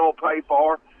car that he don't pay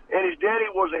for. And his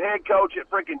daddy was a head coach at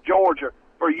freaking Georgia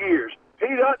for years.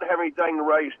 He doesn't have anything to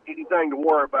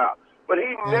worry about. But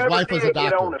he never did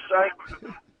get on the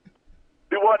same.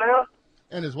 Do what now?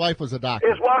 And his wife was a doctor.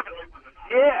 His wife,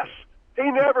 yes. He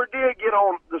never did get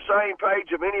on the same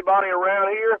page of anybody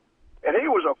around here. And he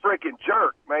was a freaking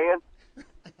jerk, man.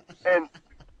 And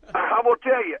I'm going to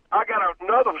tell you, I got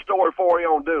another story for you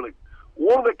on Dooley.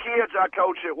 One of the kids I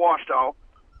coached at Washita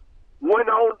went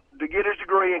on to get his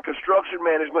degree in construction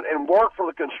management and worked for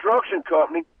the construction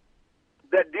company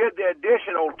that did the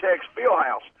addition on Tech's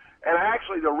Fieldhouse and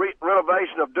actually the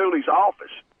renovation of Dooley's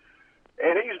office.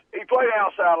 And he played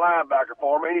outside linebacker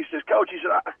for me. And he says, Coach, he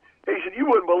said, you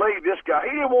wouldn't believe this guy.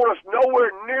 He didn't want us nowhere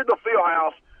near the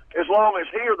Fieldhouse as long as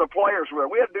he or the players were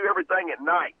there. We had to do everything at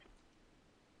night.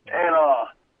 And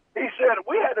he said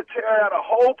we had to tear out a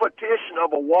whole partition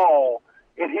of a wall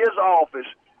in his office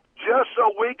just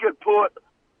so we could put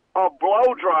a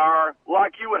blow dryer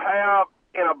like you would have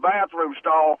in a bathroom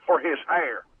stall for his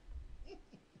hair.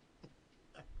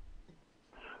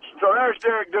 So there's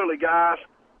Derek Dooley, guys.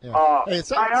 Yeah. Hey,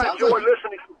 I enjoy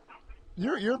listening.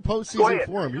 You're in postseason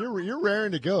form. You're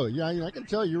raring to go. Yeah, I can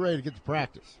tell you're ready to get to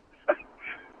practice.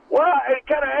 Well, it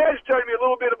kind of agitated me a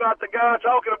little bit about the guy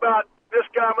talking about this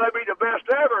guy may be the best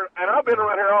ever, and I've been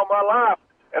around here all my life,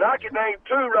 and I can name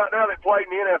two right now that played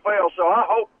in the NFL. So I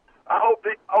hope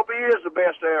he is the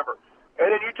best ever.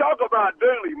 And then you talk about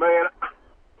Dooley, man.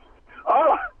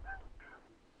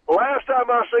 Last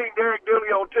time I seen Derek Dooley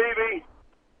on TV,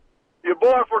 your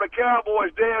boy for the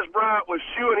Cowboys, Dez Bryant, was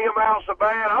shooing him out so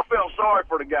bad. I felt sorry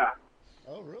for the guy.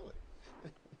 Oh, really?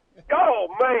 Oh,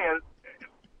 man.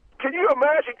 Can you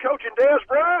imagine coaching Dez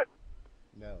Bryant?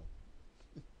 No.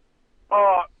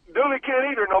 Dooley can't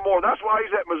either no more. That's why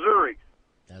he's at Missouri.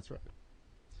 That's right.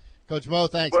 Coach Mo,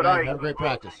 thanks, man. Have a great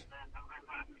practice.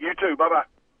 You too. Bye-bye.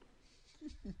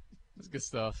 That's good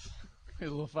stuff. He's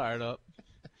a little fired up.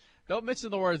 Don't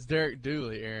mention the words Derek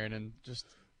Dooley, Aaron, and just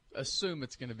assume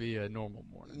it's going to be a normal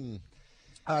morning.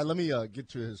 All right, let me get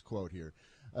to his quote here.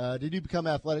 Did you become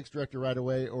athletics director right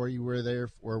away, or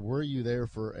were you there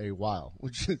for a while?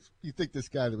 Which is, you think this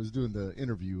guy that was doing the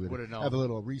interview would have a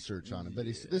little research on him. But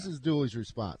this is Dooley's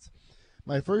response.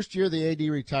 My first year the AD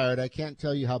retired, I can't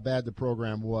tell you how bad the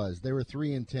program was. They were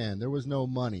 3-10. There was no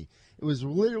money. It was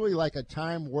literally like a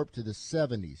time warp to the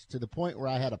 70s, to the point where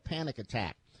I had a panic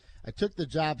attack. I took the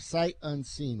job sight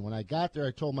unseen. When I got there,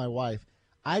 I told my wife,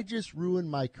 I just ruined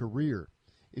my career.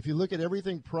 If you look at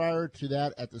everything prior to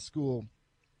that at the school,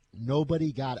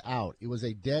 nobody got out. It was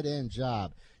a dead-end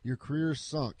job. Your career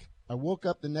sunk. I woke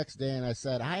up the next day and I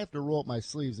said, I have to roll up my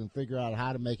sleeves and figure out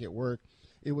how to make it work.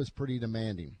 It was pretty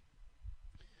demanding.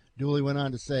 Dooley went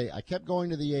on to say, I kept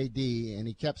going to the AD, and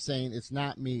he kept saying, it's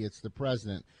not me, it's the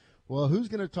president. Well, who's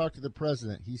going to talk to the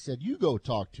president? He said, you go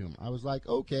talk to him. I was like,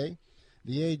 okay.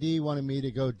 The AD wanted me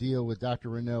to go deal with Dr.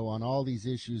 Renaud on all these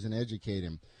issues and educate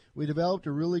him. We developed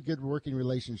a really good working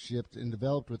relationship and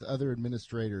developed with other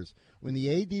administrators. When the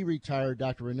AD retired,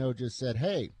 Dr. Renaud just said,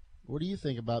 hey, what do you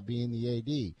think about being the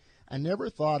AD? I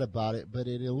never thought about it, but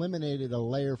it eliminated a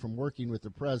layer from working with the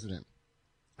president.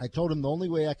 I told him the only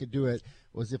way I could do it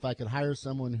was if I could hire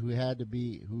someone who had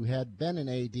been an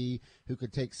AD, who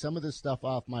could take some of the stuff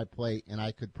off my plate, and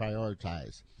I could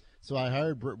prioritize. So I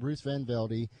hired Bruce Van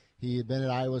Velde. He had been at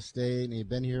Iowa State, and he had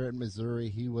been here at Missouri.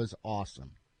 He was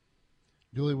awesome.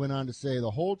 Dooley went on to say,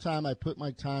 the whole time I put my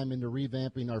time into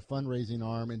revamping our fundraising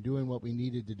arm and doing what we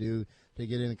needed to do to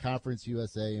get into Conference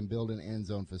USA and build an end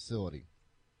zone facility.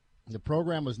 The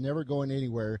program was never going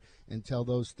anywhere until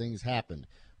those things happened.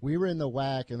 We were in the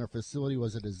WAC, and our facility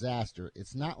was a disaster.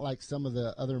 It's not like some of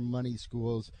the other money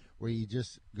schools where you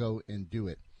just go and do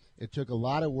it. It took a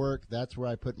lot of work. That's where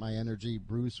I put my energy.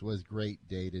 Bruce was great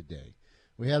day to day.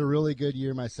 We had a really good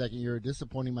year my second year,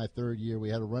 disappointing my third year. We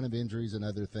had a run of injuries and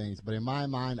other things, but in my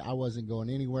mind, I wasn't going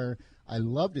anywhere. I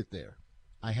loved it there.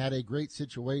 I had a great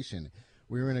situation.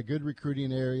 We were in a good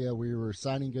recruiting area. We were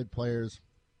signing good players.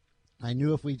 I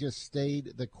knew if we just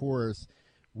stayed the course,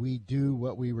 we do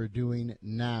what we were doing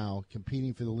now,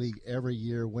 competing for the league every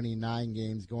year, winning 9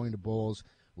 games, going to bowls.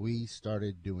 We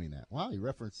started doing that. Wow,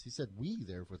 he said we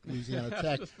there with Louisiana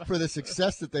Tech for the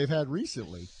success that they've had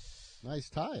recently. Nice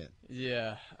tie-in.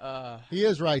 Yeah. He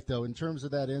is right, though. In terms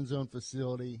of that end zone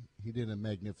facility, he did a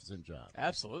magnificent job.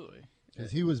 Absolutely.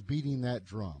 Because he was beating that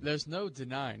drum. There's no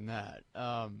denying that.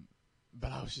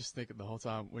 But I was just thinking the whole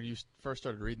time, when you first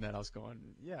started reading that, I was going,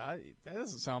 that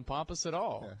doesn't sound pompous at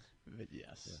all. Yeah. But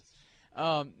yes.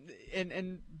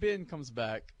 And Ben comes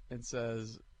back and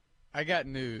says, I got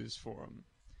news for him.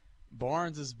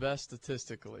 Barnes is best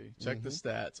statistically. Check the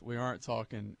stats. We aren't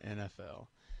talking NFL.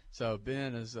 So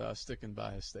Ben is sticking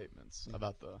by his statements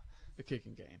about the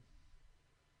kicking game.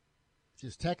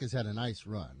 Just Tech has had a nice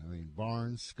run. I mean,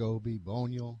 Barnes, Scobie,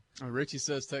 Bonial. Richie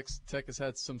says Tech has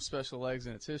had some special legs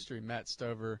in its history, Matt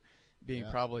Stover being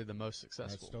probably the most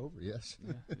successful. Matt Stover, yes.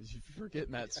 You forget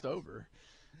Matt Stover,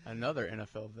 another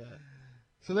NFL vet.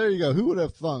 So there you go. Who would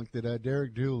have thunk that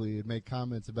Derek Dooley would make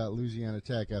comments about Louisiana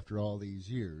Tech after all these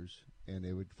years, and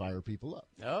it would fire people up?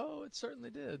 Oh, it certainly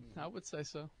did. I would say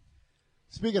so.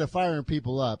 Speaking of firing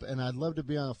people up, and I'd love to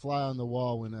be on a fly on the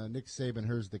wall when Nick Saban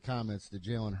hears the comments that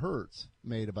Jalen Hurts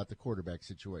made about the quarterback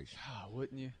situation.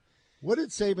 Wouldn't you? What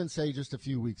did Saban say just a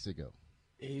few weeks ago?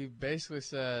 He basically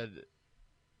said,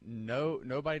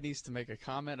 nobody needs to make a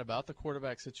comment about the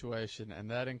quarterback situation, and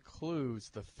that includes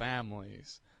the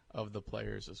families of the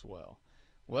players as well.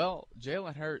 Well,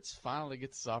 Jalen Hurts finally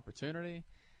gets his opportunity,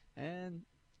 and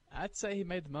I'd say he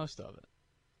made the most of it.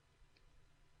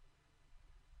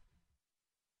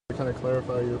 Kind of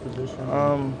clarify your position.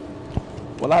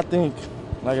 Well, I think,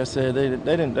 like I said, they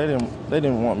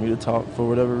didn't want me to talk for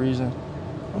whatever reason.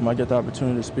 I get the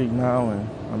opportunity to speak now, and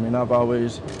I mean, I've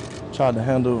always tried to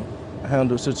handle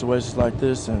situations like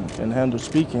this and handle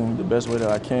speaking the best way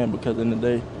that I can, because in the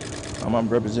day, I'm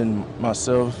representing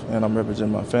myself and I'm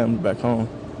representing my family back home.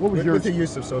 What was with the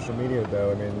use of social media,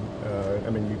 though? I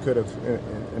mean, you could have,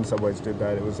 in some ways, did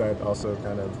that. Was that also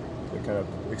kind of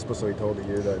explicitly told to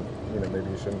you that maybe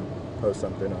you shouldn't post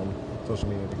something on social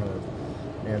media to kind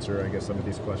of answer, I guess, some of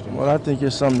these questions? Well, I think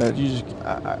it's something that you just,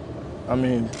 I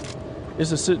mean,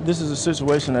 this is a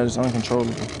situation that is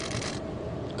uncontrollable.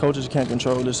 Coaches can't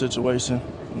control this situation.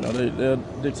 They'll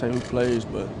dictate who plays,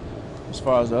 but as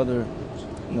far as the other,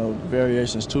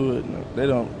 variations to it, they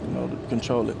don't,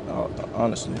 control it,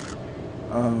 honestly.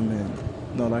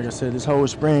 And like I said, this whole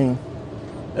spring,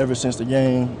 ever since the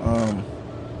game,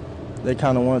 they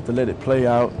kind of wanted to let it play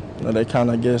out. They kind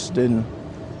of, I guess, didn't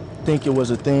think it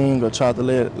was a thing or tried to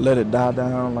let it die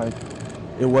down like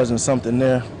it wasn't something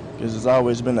there, because there's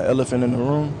always been an elephant in the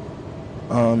room.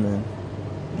 And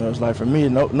it was like, for me,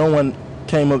 no one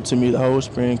came up to me the whole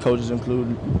spring, coaches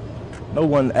included. No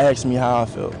one asked me how I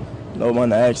felt. No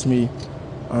one asked me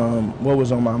what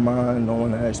was on my mind. No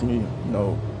one asked me,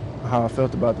 how I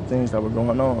felt about the things that were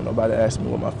going on. Nobody asked me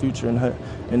what my future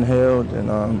entailed,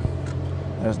 and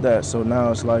that's that. So now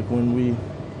it's like when we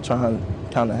try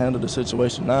and kind of handle the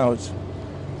situation now,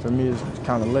 for me, it's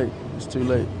kind of late. It's too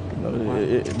late.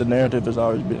 The narrative has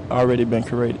already been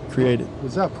created.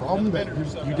 Was that a problem that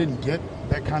you didn't get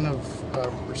that kind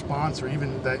of response, or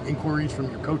even that inquiries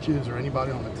from your coaches or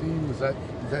anybody on the team? Is that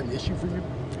an issue for you?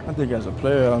 I think as a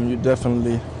player, you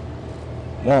definitely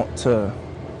want to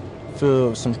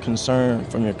feel some concern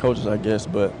from your coaches, I guess,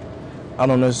 but I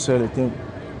don't necessarily think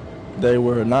they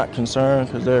were not concerned,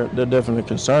 because they're definitely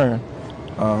concerned.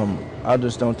 I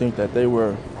just don't think that they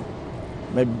were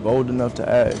maybe bold enough to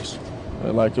ask.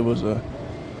 Like it was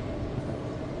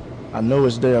I know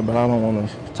it's there, but I don't want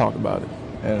to talk about it.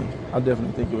 And I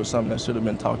definitely think it was something that should have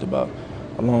been talked about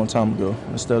a long time ago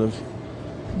instead of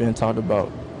being talked about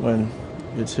when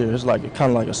it's here. It's like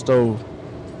kind of like a stove.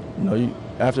 You know,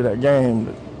 after that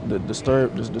game, the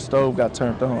stove got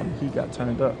turned on, the heat got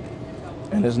turned up.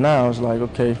 And it's like,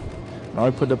 okay, now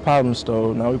we put the pot on the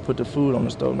stove, now we put the food on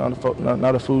the stove,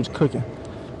 now the food's cooking,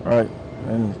 right?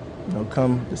 And, you know,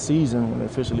 come the season when it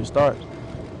officially starts,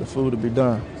 the food will be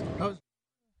done.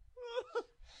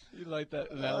 You like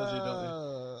that analogy, don't you?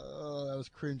 Oh, that was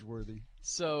cringeworthy.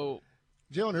 So,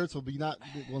 Jalen Hurts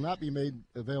will not be made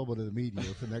available to the media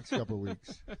for the next couple of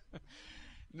weeks.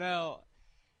 Now,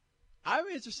 I'm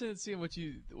interested in seeing what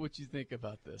you think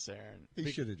about this, Aaron.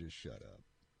 He should have just shut up.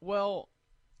 Well,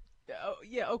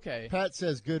 yeah, okay. Pat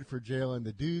says good for Jalen.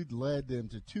 The dude led them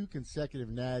to 2 consecutive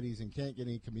natties and can't get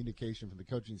any communication from the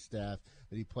coaching staff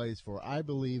that he plays for. I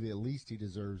believe at least he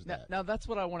deserves that. Now that's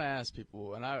what I want to ask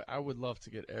people, and I would love to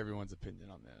get everyone's opinion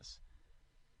on this.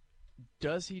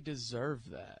 Does he deserve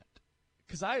that?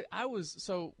 Because I was –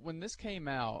 so when this came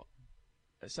out,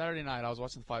 Saturday night I was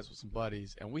watching the fights with some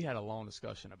buddies, and we had a long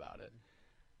discussion about it.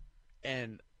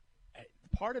 And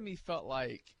part of me felt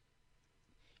like,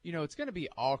 you know, it's going to be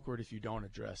awkward if you don't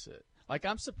address it. Like,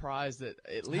 I'm surprised that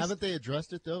at least – haven't they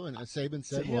addressed it, though? And Saban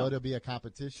said, well, it'll be a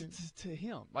competition? To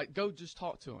him. Like, go just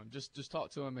talk to him. Just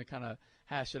talk to him and kind of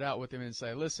hash it out with him and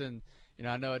say, listen, you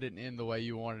know, I know it didn't end the way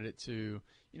you wanted it to.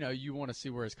 You know, you want to see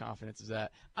where his confidence is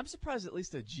at. I'm surprised at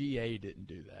least the GA didn't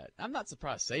do that. I'm not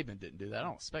surprised Saban didn't do that. I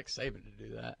don't expect Saban to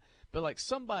do that. But, like,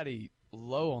 somebody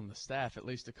low on the staff at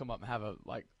least to come up and have a,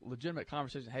 like, legitimate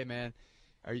conversation. Hey, man,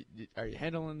 are you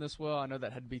handling this well? I know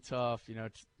that had to be tough, you know,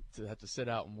 to have to sit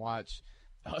out and watch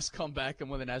us come back and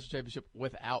win the national championship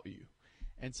without you.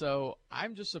 And so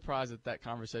I'm just surprised that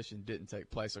conversation didn't take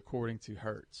place according to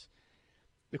Hurts.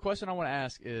 The question I want to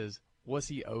ask is, was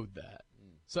he owed that?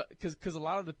 So, because a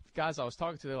lot of the guys I was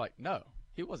talking to, they're like, no,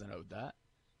 he wasn't owed that.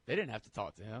 They didn't have to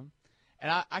talk to him.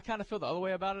 And I kind of feel the other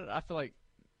way about it. I feel like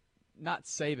not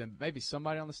Saban, maybe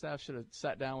somebody on the staff should have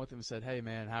sat down with him and said, hey,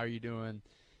 man, how are you doing?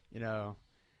 You know,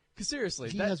 because seriously.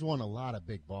 He has won a lot of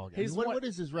big ball games. What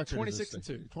is his record?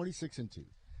 26-2. 26-2.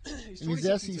 He's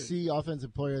the SEC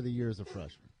Offensive Player of the Year as a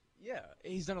freshman. Yeah,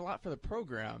 he's done a lot for the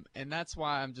program, and that's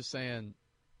why I'm just saying.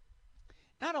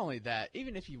 Not only that,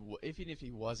 even if he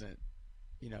wasn't,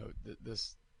 you know,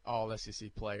 this all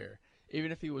SEC player,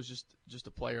 even if he was just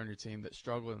a player on your team that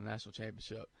struggled in the national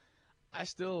championship, I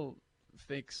still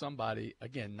think somebody,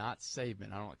 again, not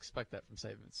Saban, I don't expect that from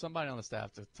Saban, somebody on the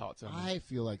staff to talk to him. I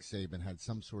feel like Saban had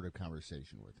some sort of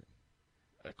conversation with him.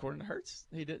 According to Hurts,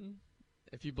 he didn't.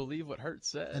 If you believe what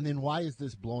Hurts said. And then why is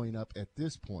this blowing up at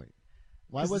this point?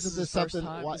 Why wasn't this something in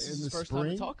the spring? This is his first time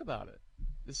to talk about it.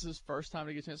 This is his first time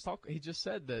to get a chance to talk. He just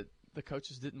said that the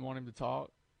coaches didn't want him to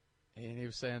talk, and he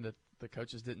was saying that the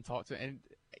coaches didn't talk to him. And,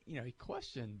 you know, he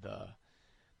questioned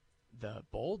the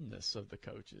boldness of the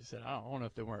coaches. He said, I don't know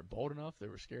if they weren't bold enough. They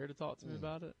were scared to talk to me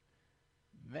about it.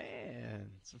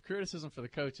 Man, some criticism for the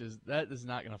coaches. That is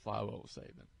not going to fly well with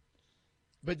Saban.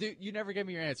 But you never gave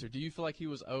me your answer. Do you feel like he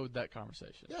was owed that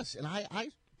conversation? Yes, and I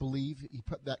believe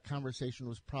that conversation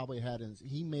was probably had, and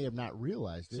he may have not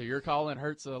realized it. So you're calling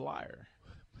Hurts a liar?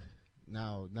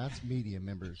 No, that's media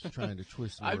members trying to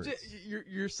twist words.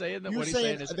 You're saying that you're what he's saying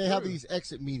saying is they true. have these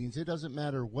exit meetings. It doesn't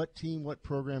matter what team, what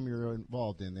program you're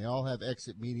involved in. They all have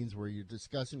exit meetings where you're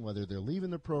discussing whether they're leaving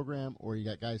the program or you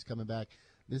got guys coming back.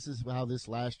 This is how this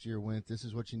last year went. This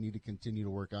is what you need to continue to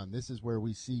work on. This is where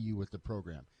we see you with the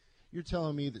program. You're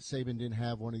telling me that Saban didn't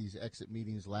have one of these exit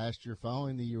meetings last year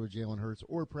following the year with Jalen Hurts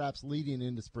or perhaps leading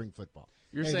into spring football?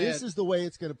 You're saying this is the way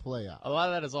it's going to play out. A lot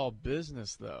of that is all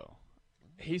business, though.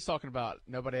 He's talking about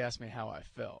nobody asked me how I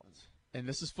felt. And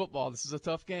this is football. This is a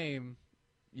tough game.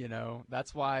 You know,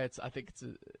 that's why I think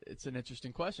it's an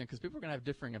interesting question because people are going to have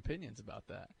differing opinions about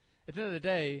that. At the end of the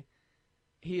day,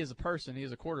 he is a person. He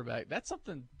is a quarterback. That's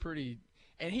something pretty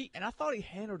 – and I thought he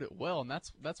handled it well, and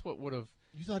that's what would have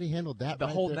 – You thought he handled that the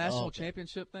right whole there? national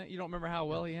championship thing? You don't remember how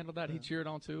well he handled that? He cheered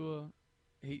on Tua.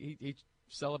 He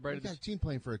celebrated. You got a team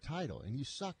playing for a title, and you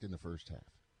sucked in the first half.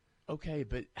 Okay,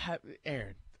 but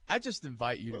Aaron, I just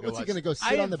invite you to go watch. What's he going to go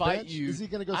sit on the bench? Is he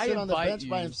going to go sit on the bench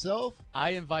by himself?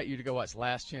 I invite you to go watch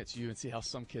Last Chance U and see how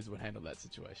some kids would handle that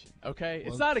situation. Okay?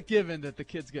 It's not a given that the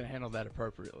kid's going to handle that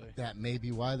appropriately. That may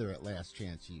be why they're at Last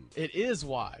Chance U. It is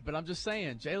why, but I'm just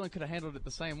saying Jalen could have handled it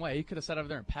the same way. He could have sat over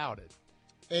there and pouted.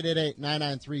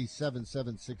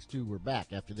 888-993-7762. We're back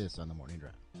after this on the Morning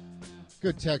Drive.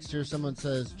 Good text here. Someone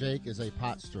says Jake is a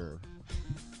pot stirrer.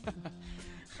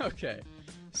 Okay.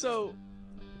 So,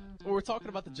 we're talking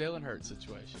about the Jalen Hurts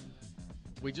situation.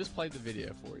 We just played the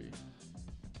video for you.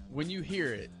 When you hear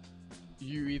it,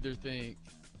 you either think,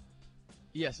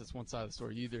 yes, it's one side of the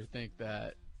story. You either think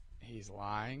that he's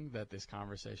lying, that this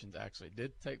conversation actually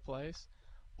did take place,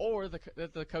 or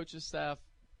that the coach's staff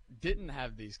didn't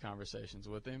have these conversations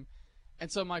with him. And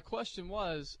so my question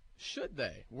was, should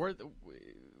they?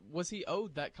 Was he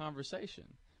owed that conversation?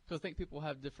 Because I think people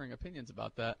have differing opinions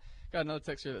about that. Got another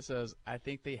text here that says, I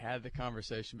think they had the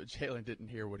conversation, but Jalen didn't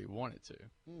hear what he wanted to,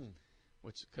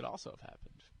 which could also have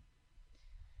happened.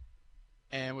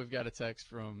 And we've got a text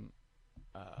from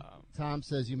Tom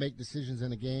says you make decisions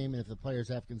in a game, and if the players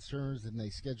have concerns, then they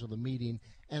schedule a meeting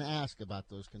and ask about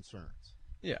those concerns.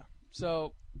 Yeah.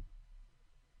 So,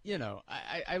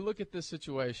 I look at this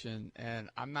situation,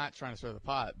 and I'm not trying to stir the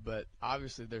pot, but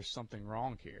obviously there's something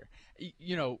wrong here.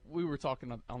 We were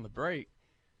talking on the break.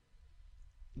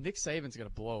 Nick Saban's going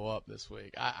to blow up this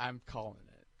week. I'm calling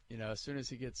it. As soon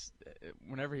as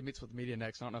whenever he meets with the media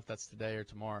next, I don't know if that's today or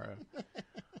tomorrow.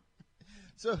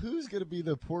 So who's going to be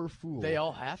the poor fool? They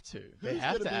all have to. They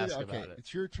have to ask about it.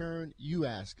 It's your turn. You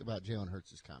ask about Jalen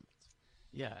Hurts' comments.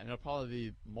 Yeah, and it'll probably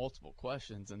be multiple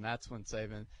questions, and that's when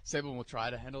Saban will try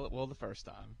to handle it well the first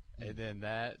time, and then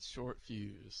that short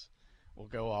fuse will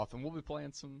go off, and we'll be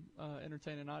playing some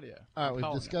entertaining audio. All right,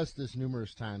 we've discussed this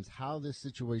numerous times, how this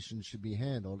situation should be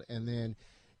handled, and then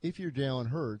if you're Jalen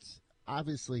Hurts,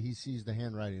 obviously he sees the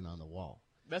handwriting on the wall.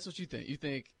 That's what you think. You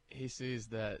think he sees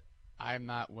that I'm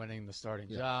not winning the starting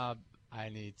job. I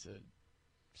need to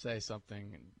say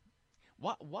something.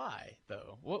 Why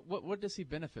though? What does he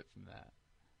benefit from that?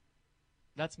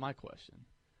 That's my question.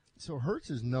 So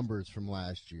Hurts' numbers from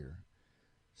last year: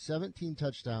 17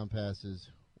 touchdown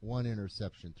passes, 1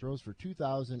 interception, throws for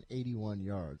 2,081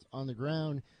 yards. On the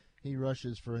ground, he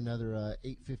rushes for another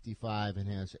 855 and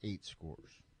has 8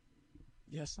 scores.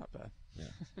 Yeah, it's not bad.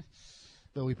 Yeah.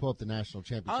 Though we pull up the national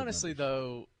championship. Honestly, numbers.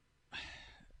 though,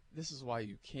 this is why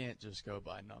you can't just go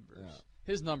by numbers. Yeah.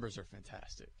 His numbers are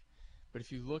fantastic. But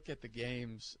if you look at the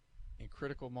games in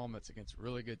critical moments against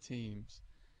really good teams,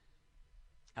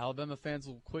 Alabama fans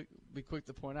will be quick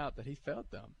to point out that he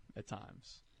failed them at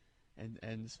times. And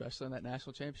especially in that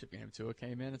national championship game, Tua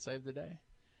came in and saved the day.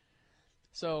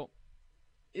 So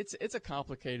it's a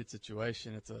complicated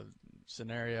situation. It's a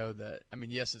scenario that,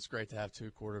 yes, it's great to have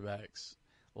 2 quarterbacks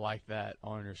like that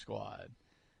on your squad.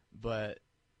 But,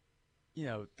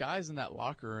 guys in that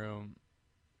locker room,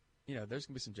 there's going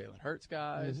to be some Jalen Hurts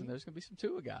guys and there's going to be some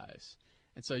Tua guys.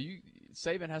 And so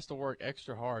Saban has to work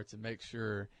extra hard to make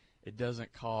sure it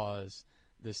doesn't cause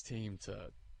this team to,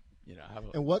 have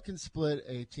a – And what can split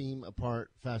a team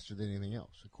apart faster than anything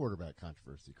else? A quarterback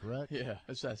controversy, correct? Yeah,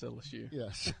 that's LSU.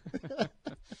 Yes.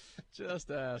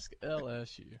 Just ask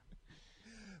LSU.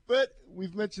 But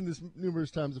we've mentioned this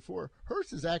numerous times before.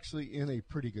 Hurts is actually in a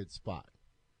pretty good spot.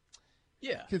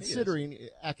 Yeah. Considering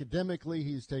academically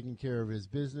he's taking care of his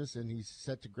business and he's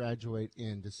set to graduate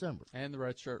in December. And the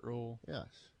redshirt rule. Yes.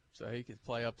 So he could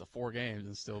play up to 4 games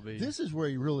and still be. This is where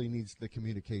he really needs the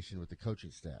communication with the coaching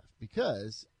staff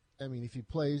because, if he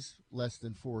plays less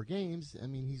than 4 games,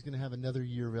 he's going to have another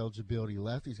year of eligibility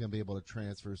left. He's going to be able to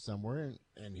transfer somewhere,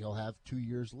 and he'll have 2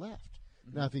 years left.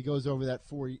 Mm-hmm. Now, if he goes over that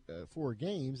 4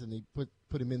 games and they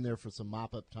put him in there for some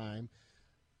mop-up time,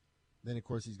 then, of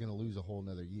course, he's going to lose a whole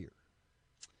another year.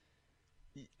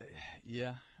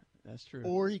 Yeah, that's true.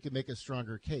 Or he could make a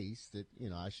stronger case that,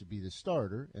 I should be the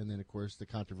starter, and then, of course, the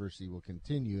controversy will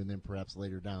continue, and then perhaps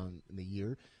later down in the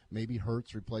year, maybe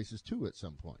Hurts replaces Tua at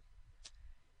some point.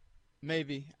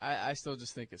 Maybe. I still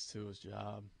just think it's Tua's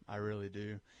job. I really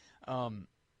do.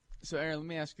 So, Aaron, let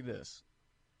me ask you this.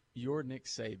 You're Nick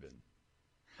Saban.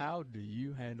 How do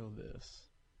you handle this?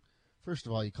 First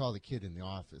of all, you call the kid in the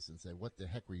office and say, what the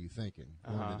heck were you thinking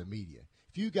going to the media?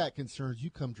 If you got concerns, you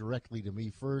come directly to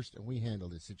me first, and we handle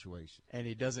this situation. And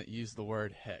he doesn't use the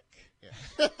word heck.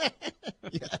 Yeah.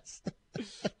 Yes.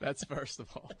 That's first of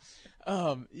all.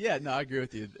 I agree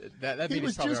with you. That he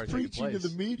was probably just preaching to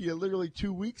the media literally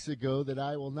 2 weeks ago that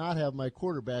I will not have my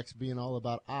quarterbacks being all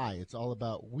about I. It's all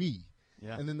about we.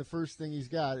 Yeah. And then the first thing he's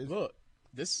got is – look.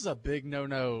 This is a big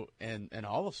no-no in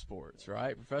all of sports,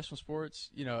 right? Professional sports.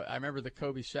 I remember the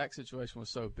Kobe Shaq situation was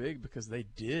so big because they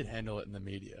did handle it in the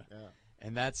media. Yeah.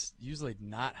 And that's usually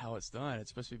not how it's done. It's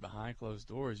supposed to be behind closed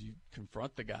doors. You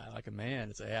confront the guy like a man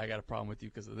and say, hey, I got a problem with you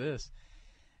because of this.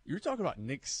 You're talking about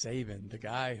Nick Saban, the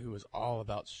guy who is all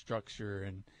about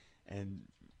structure and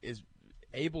is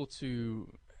able to,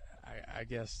 I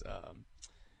guess,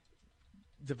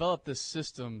 developed this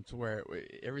system to where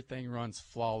everything runs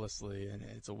flawlessly and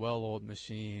it's a well-oiled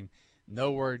machine.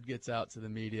 No word gets out to the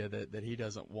media that he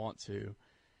doesn't want to.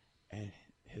 And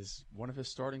one of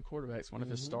his starting quarterbacks, one of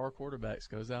his star quarterbacks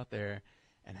goes out there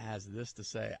and has this to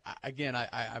say.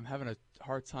 I'm having a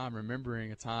hard time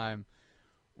remembering a time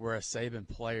where a Saban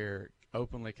player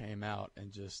openly came out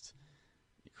and just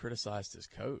criticized his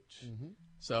coach.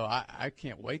 So I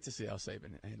can't wait to see how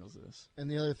Saban handles this. And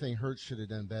the other thing, Hurts should have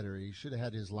done better. He should have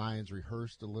had his lines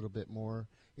rehearsed a little bit more.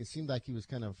 It seemed like he was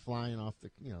kind of flying off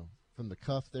from the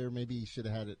cuff there. Maybe he should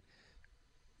have had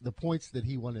the points that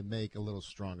he wanted to make a little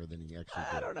stronger than he actually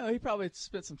did. I don't know. He probably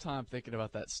spent some time thinking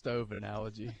about that stove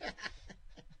analogy.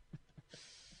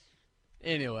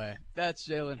 Anyway, that's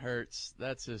Jalen Hurts.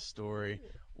 That's his story.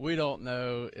 We don't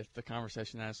know if the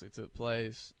conversation actually took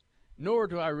place, nor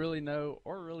do I really know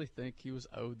or really think he was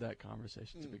owed that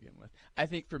conversation to begin with. I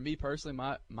think for me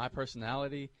personally, my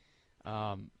personality,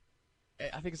 I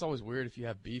think it's always weird if you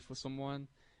have beef with someone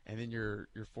and then you're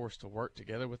forced to work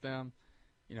together with them.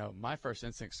 My first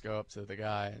instincts go up to the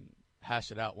guy and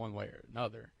hash it out one way or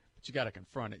another. But you got to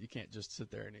confront it. You can't just sit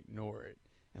there and ignore it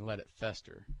and let it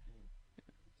fester.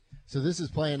 So this is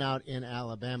playing out in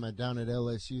Alabama. Down at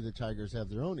LSU, the Tigers have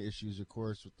their own issues, of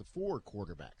course, with the 4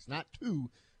 quarterbacks. Not 2,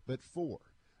 but 4.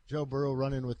 Joe Burrow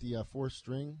running with the 4th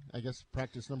string, I guess,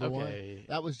 practice number 1.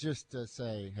 That was just to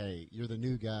say, hey, you're the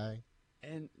new guy.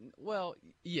 And, well,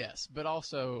 yes, but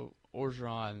also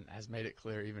Orgeron has made it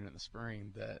clear even in the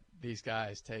spring that these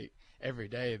guys take every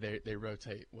day they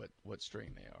rotate what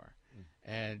string they are.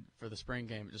 And for the spring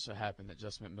game, it just so happened that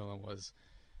Justin McMillan was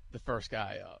the first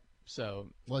guy up. So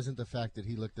wasn't the fact that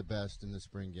he looked the best in the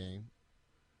spring game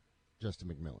Justin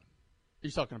McMillan?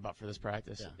 You're talking about for this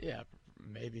practice? Yeah,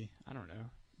 maybe. I don't know.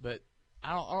 But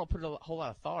I don't put a whole lot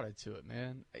of thought into it,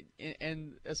 man.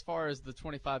 And as far as the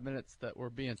 25 minutes that we're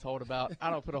being told about,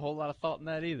 I don't put a whole lot of thought in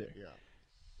that either. Yeah.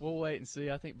 We'll wait and see.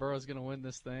 I think Burrow's going to win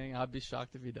this thing. I'd be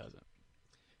shocked if he doesn't.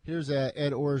 Here's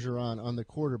Ed Orgeron on the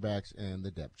quarterbacks and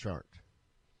the depth chart.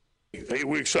 Hey,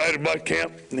 we're excited about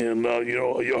camp, and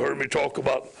you heard me talk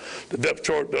about the depth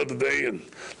chart the other day, and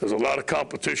there's a lot of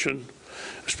competition,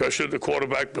 especially at the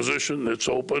quarterback position. It's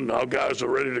open. Our guys are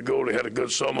ready to go. They had a good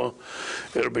summer.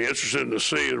 It'll be interesting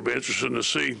to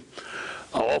see.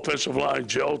 Our offensive line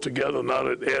gel together now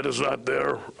that Ed is not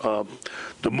there.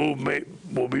 The move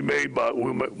will be made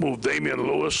we'll move Damian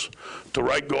Lewis to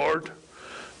right guard.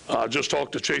 I just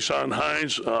talked to Chason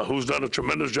Hines, who's done a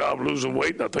tremendous job losing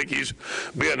weight, and I think he's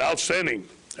been an outstanding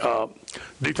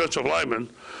defensive lineman.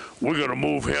 We're going to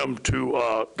move him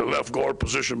to the left guard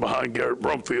position behind Garrett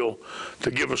Brumfield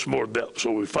to give us more depth.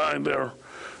 So we find there,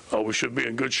 we should be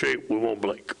in good shape. We won't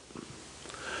blink.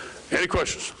 Any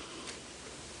questions?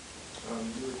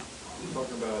 You were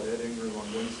talking about Ed Ingram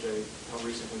on Wednesday. How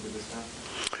recently did this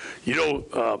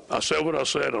happen? I said what I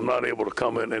said. I'm not able to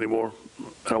comment anymore,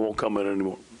 and I won't comment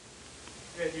anymore.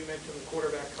 Ed, you mentioned the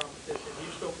quarterback competition. Do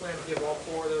you still plan to give all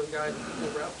 4 of those guys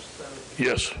equal reps?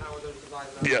 Yes. How are those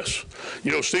divided up?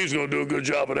 Yes. Steve's going to do a good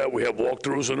job of that. We have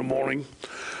walkthroughs in the morning.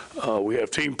 We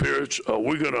have team periods.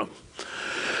 We're going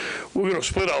to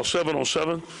split our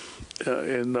 7-on-7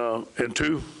 in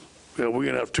 2. We're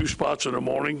going to have 2 spots in the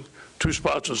morning, 2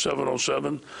 spots in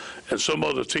 7-on-7, and some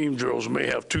other team drills may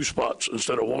have 2 spots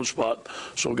instead of 1 spot,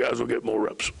 so guys will get more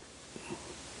reps.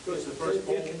 Can you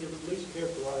please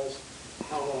characterize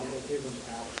how long Ingram's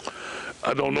out?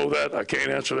 I don't know that. I can't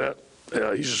answer that.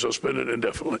 He's suspended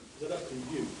indefinitely. Is it up to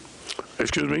you?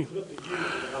 Excuse me? Is it up to you?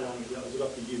 How long is it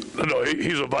up to you? No,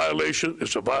 he's a violation.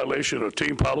 It's a violation of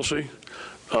team policy.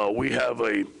 We have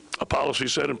a policy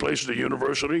set in place at the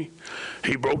university.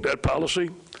 He broke that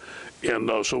policy, and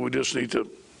so we just need to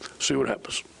see what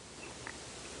happens.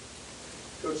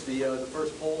 Coach, the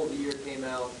first poll of the year came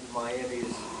out. Miami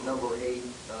is number 8.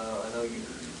 I know you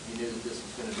knew that this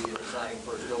was going to be a deciding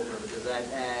first opener, but does that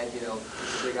add, a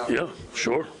big opportunity? Yeah,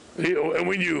 sure. And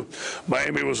we knew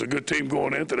Miami was a good team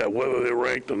going into that, whether they're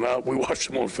ranked or not. We watched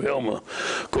them on film.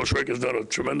 Coach Rick has done a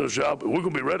tremendous job. We're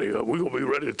going to be ready. We're going to be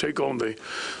ready to take on a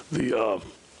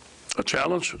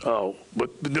challenge. But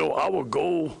our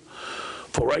goal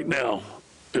for right now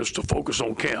is to focus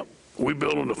on camp. We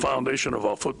build on the foundation of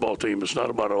our football team. It's not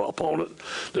about our opponent.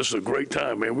 This is a great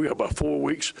time, man. We have about 4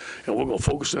 weeks, and we're going to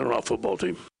focus in on our football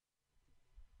team.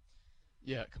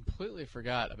 Yeah, completely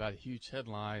forgot about a huge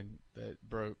headline that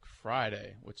broke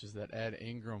Friday, which is that Ed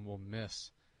Ingram will miss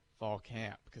fall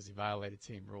camp because he violated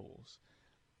team rules.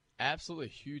 Absolutely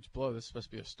huge blow. This is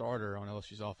supposed to be a starter on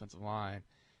LSU's offensive line.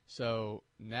 So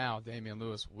now Damian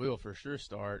Lewis will for sure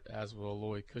start, as will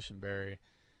Lloyd Cushenberry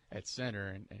at center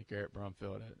and Garrett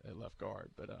Brumfield at left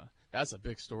guard. But that's a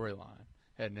big storyline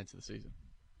heading into the season.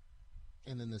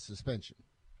 And then the suspension.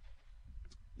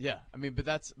 Yeah, I mean, but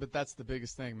that's the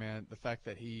biggest thing, man. The fact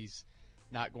that he's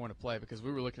not going to play, because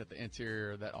we were looking at the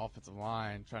interior of that offensive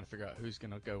line, trying to figure out who's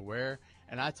going to go where.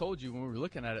 And I told you when we were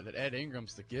looking at it that Ed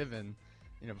Ingram's the given,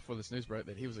 before this news broke,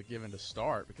 that he was a given to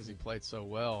start because he played so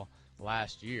well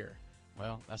last year.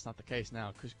 Well, that's not the case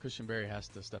now. Cushenberry has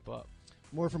to step up.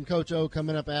 More from Coach O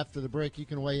coming up after the break. You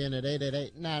can weigh in at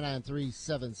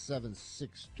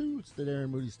 888-993-7762. It's the Darren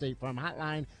Moody State Farm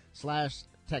hotline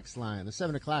 / text line. The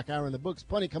 7 o'clock hour in the books.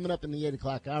 Plenty coming up in the 8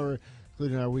 o'clock hour,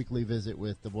 including our weekly visit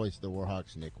with the voice of the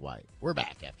Warhawks, Nick White. We're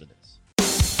back after this.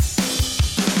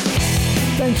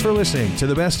 Thanks for listening to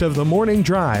the Best of the Morning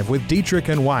Drive with Dietrich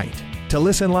and White. To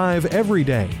listen live every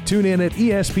day, tune in at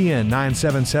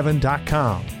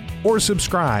ESPN977.com or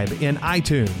subscribe in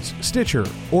iTunes, Stitcher,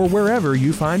 or wherever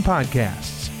you find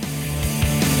podcasts.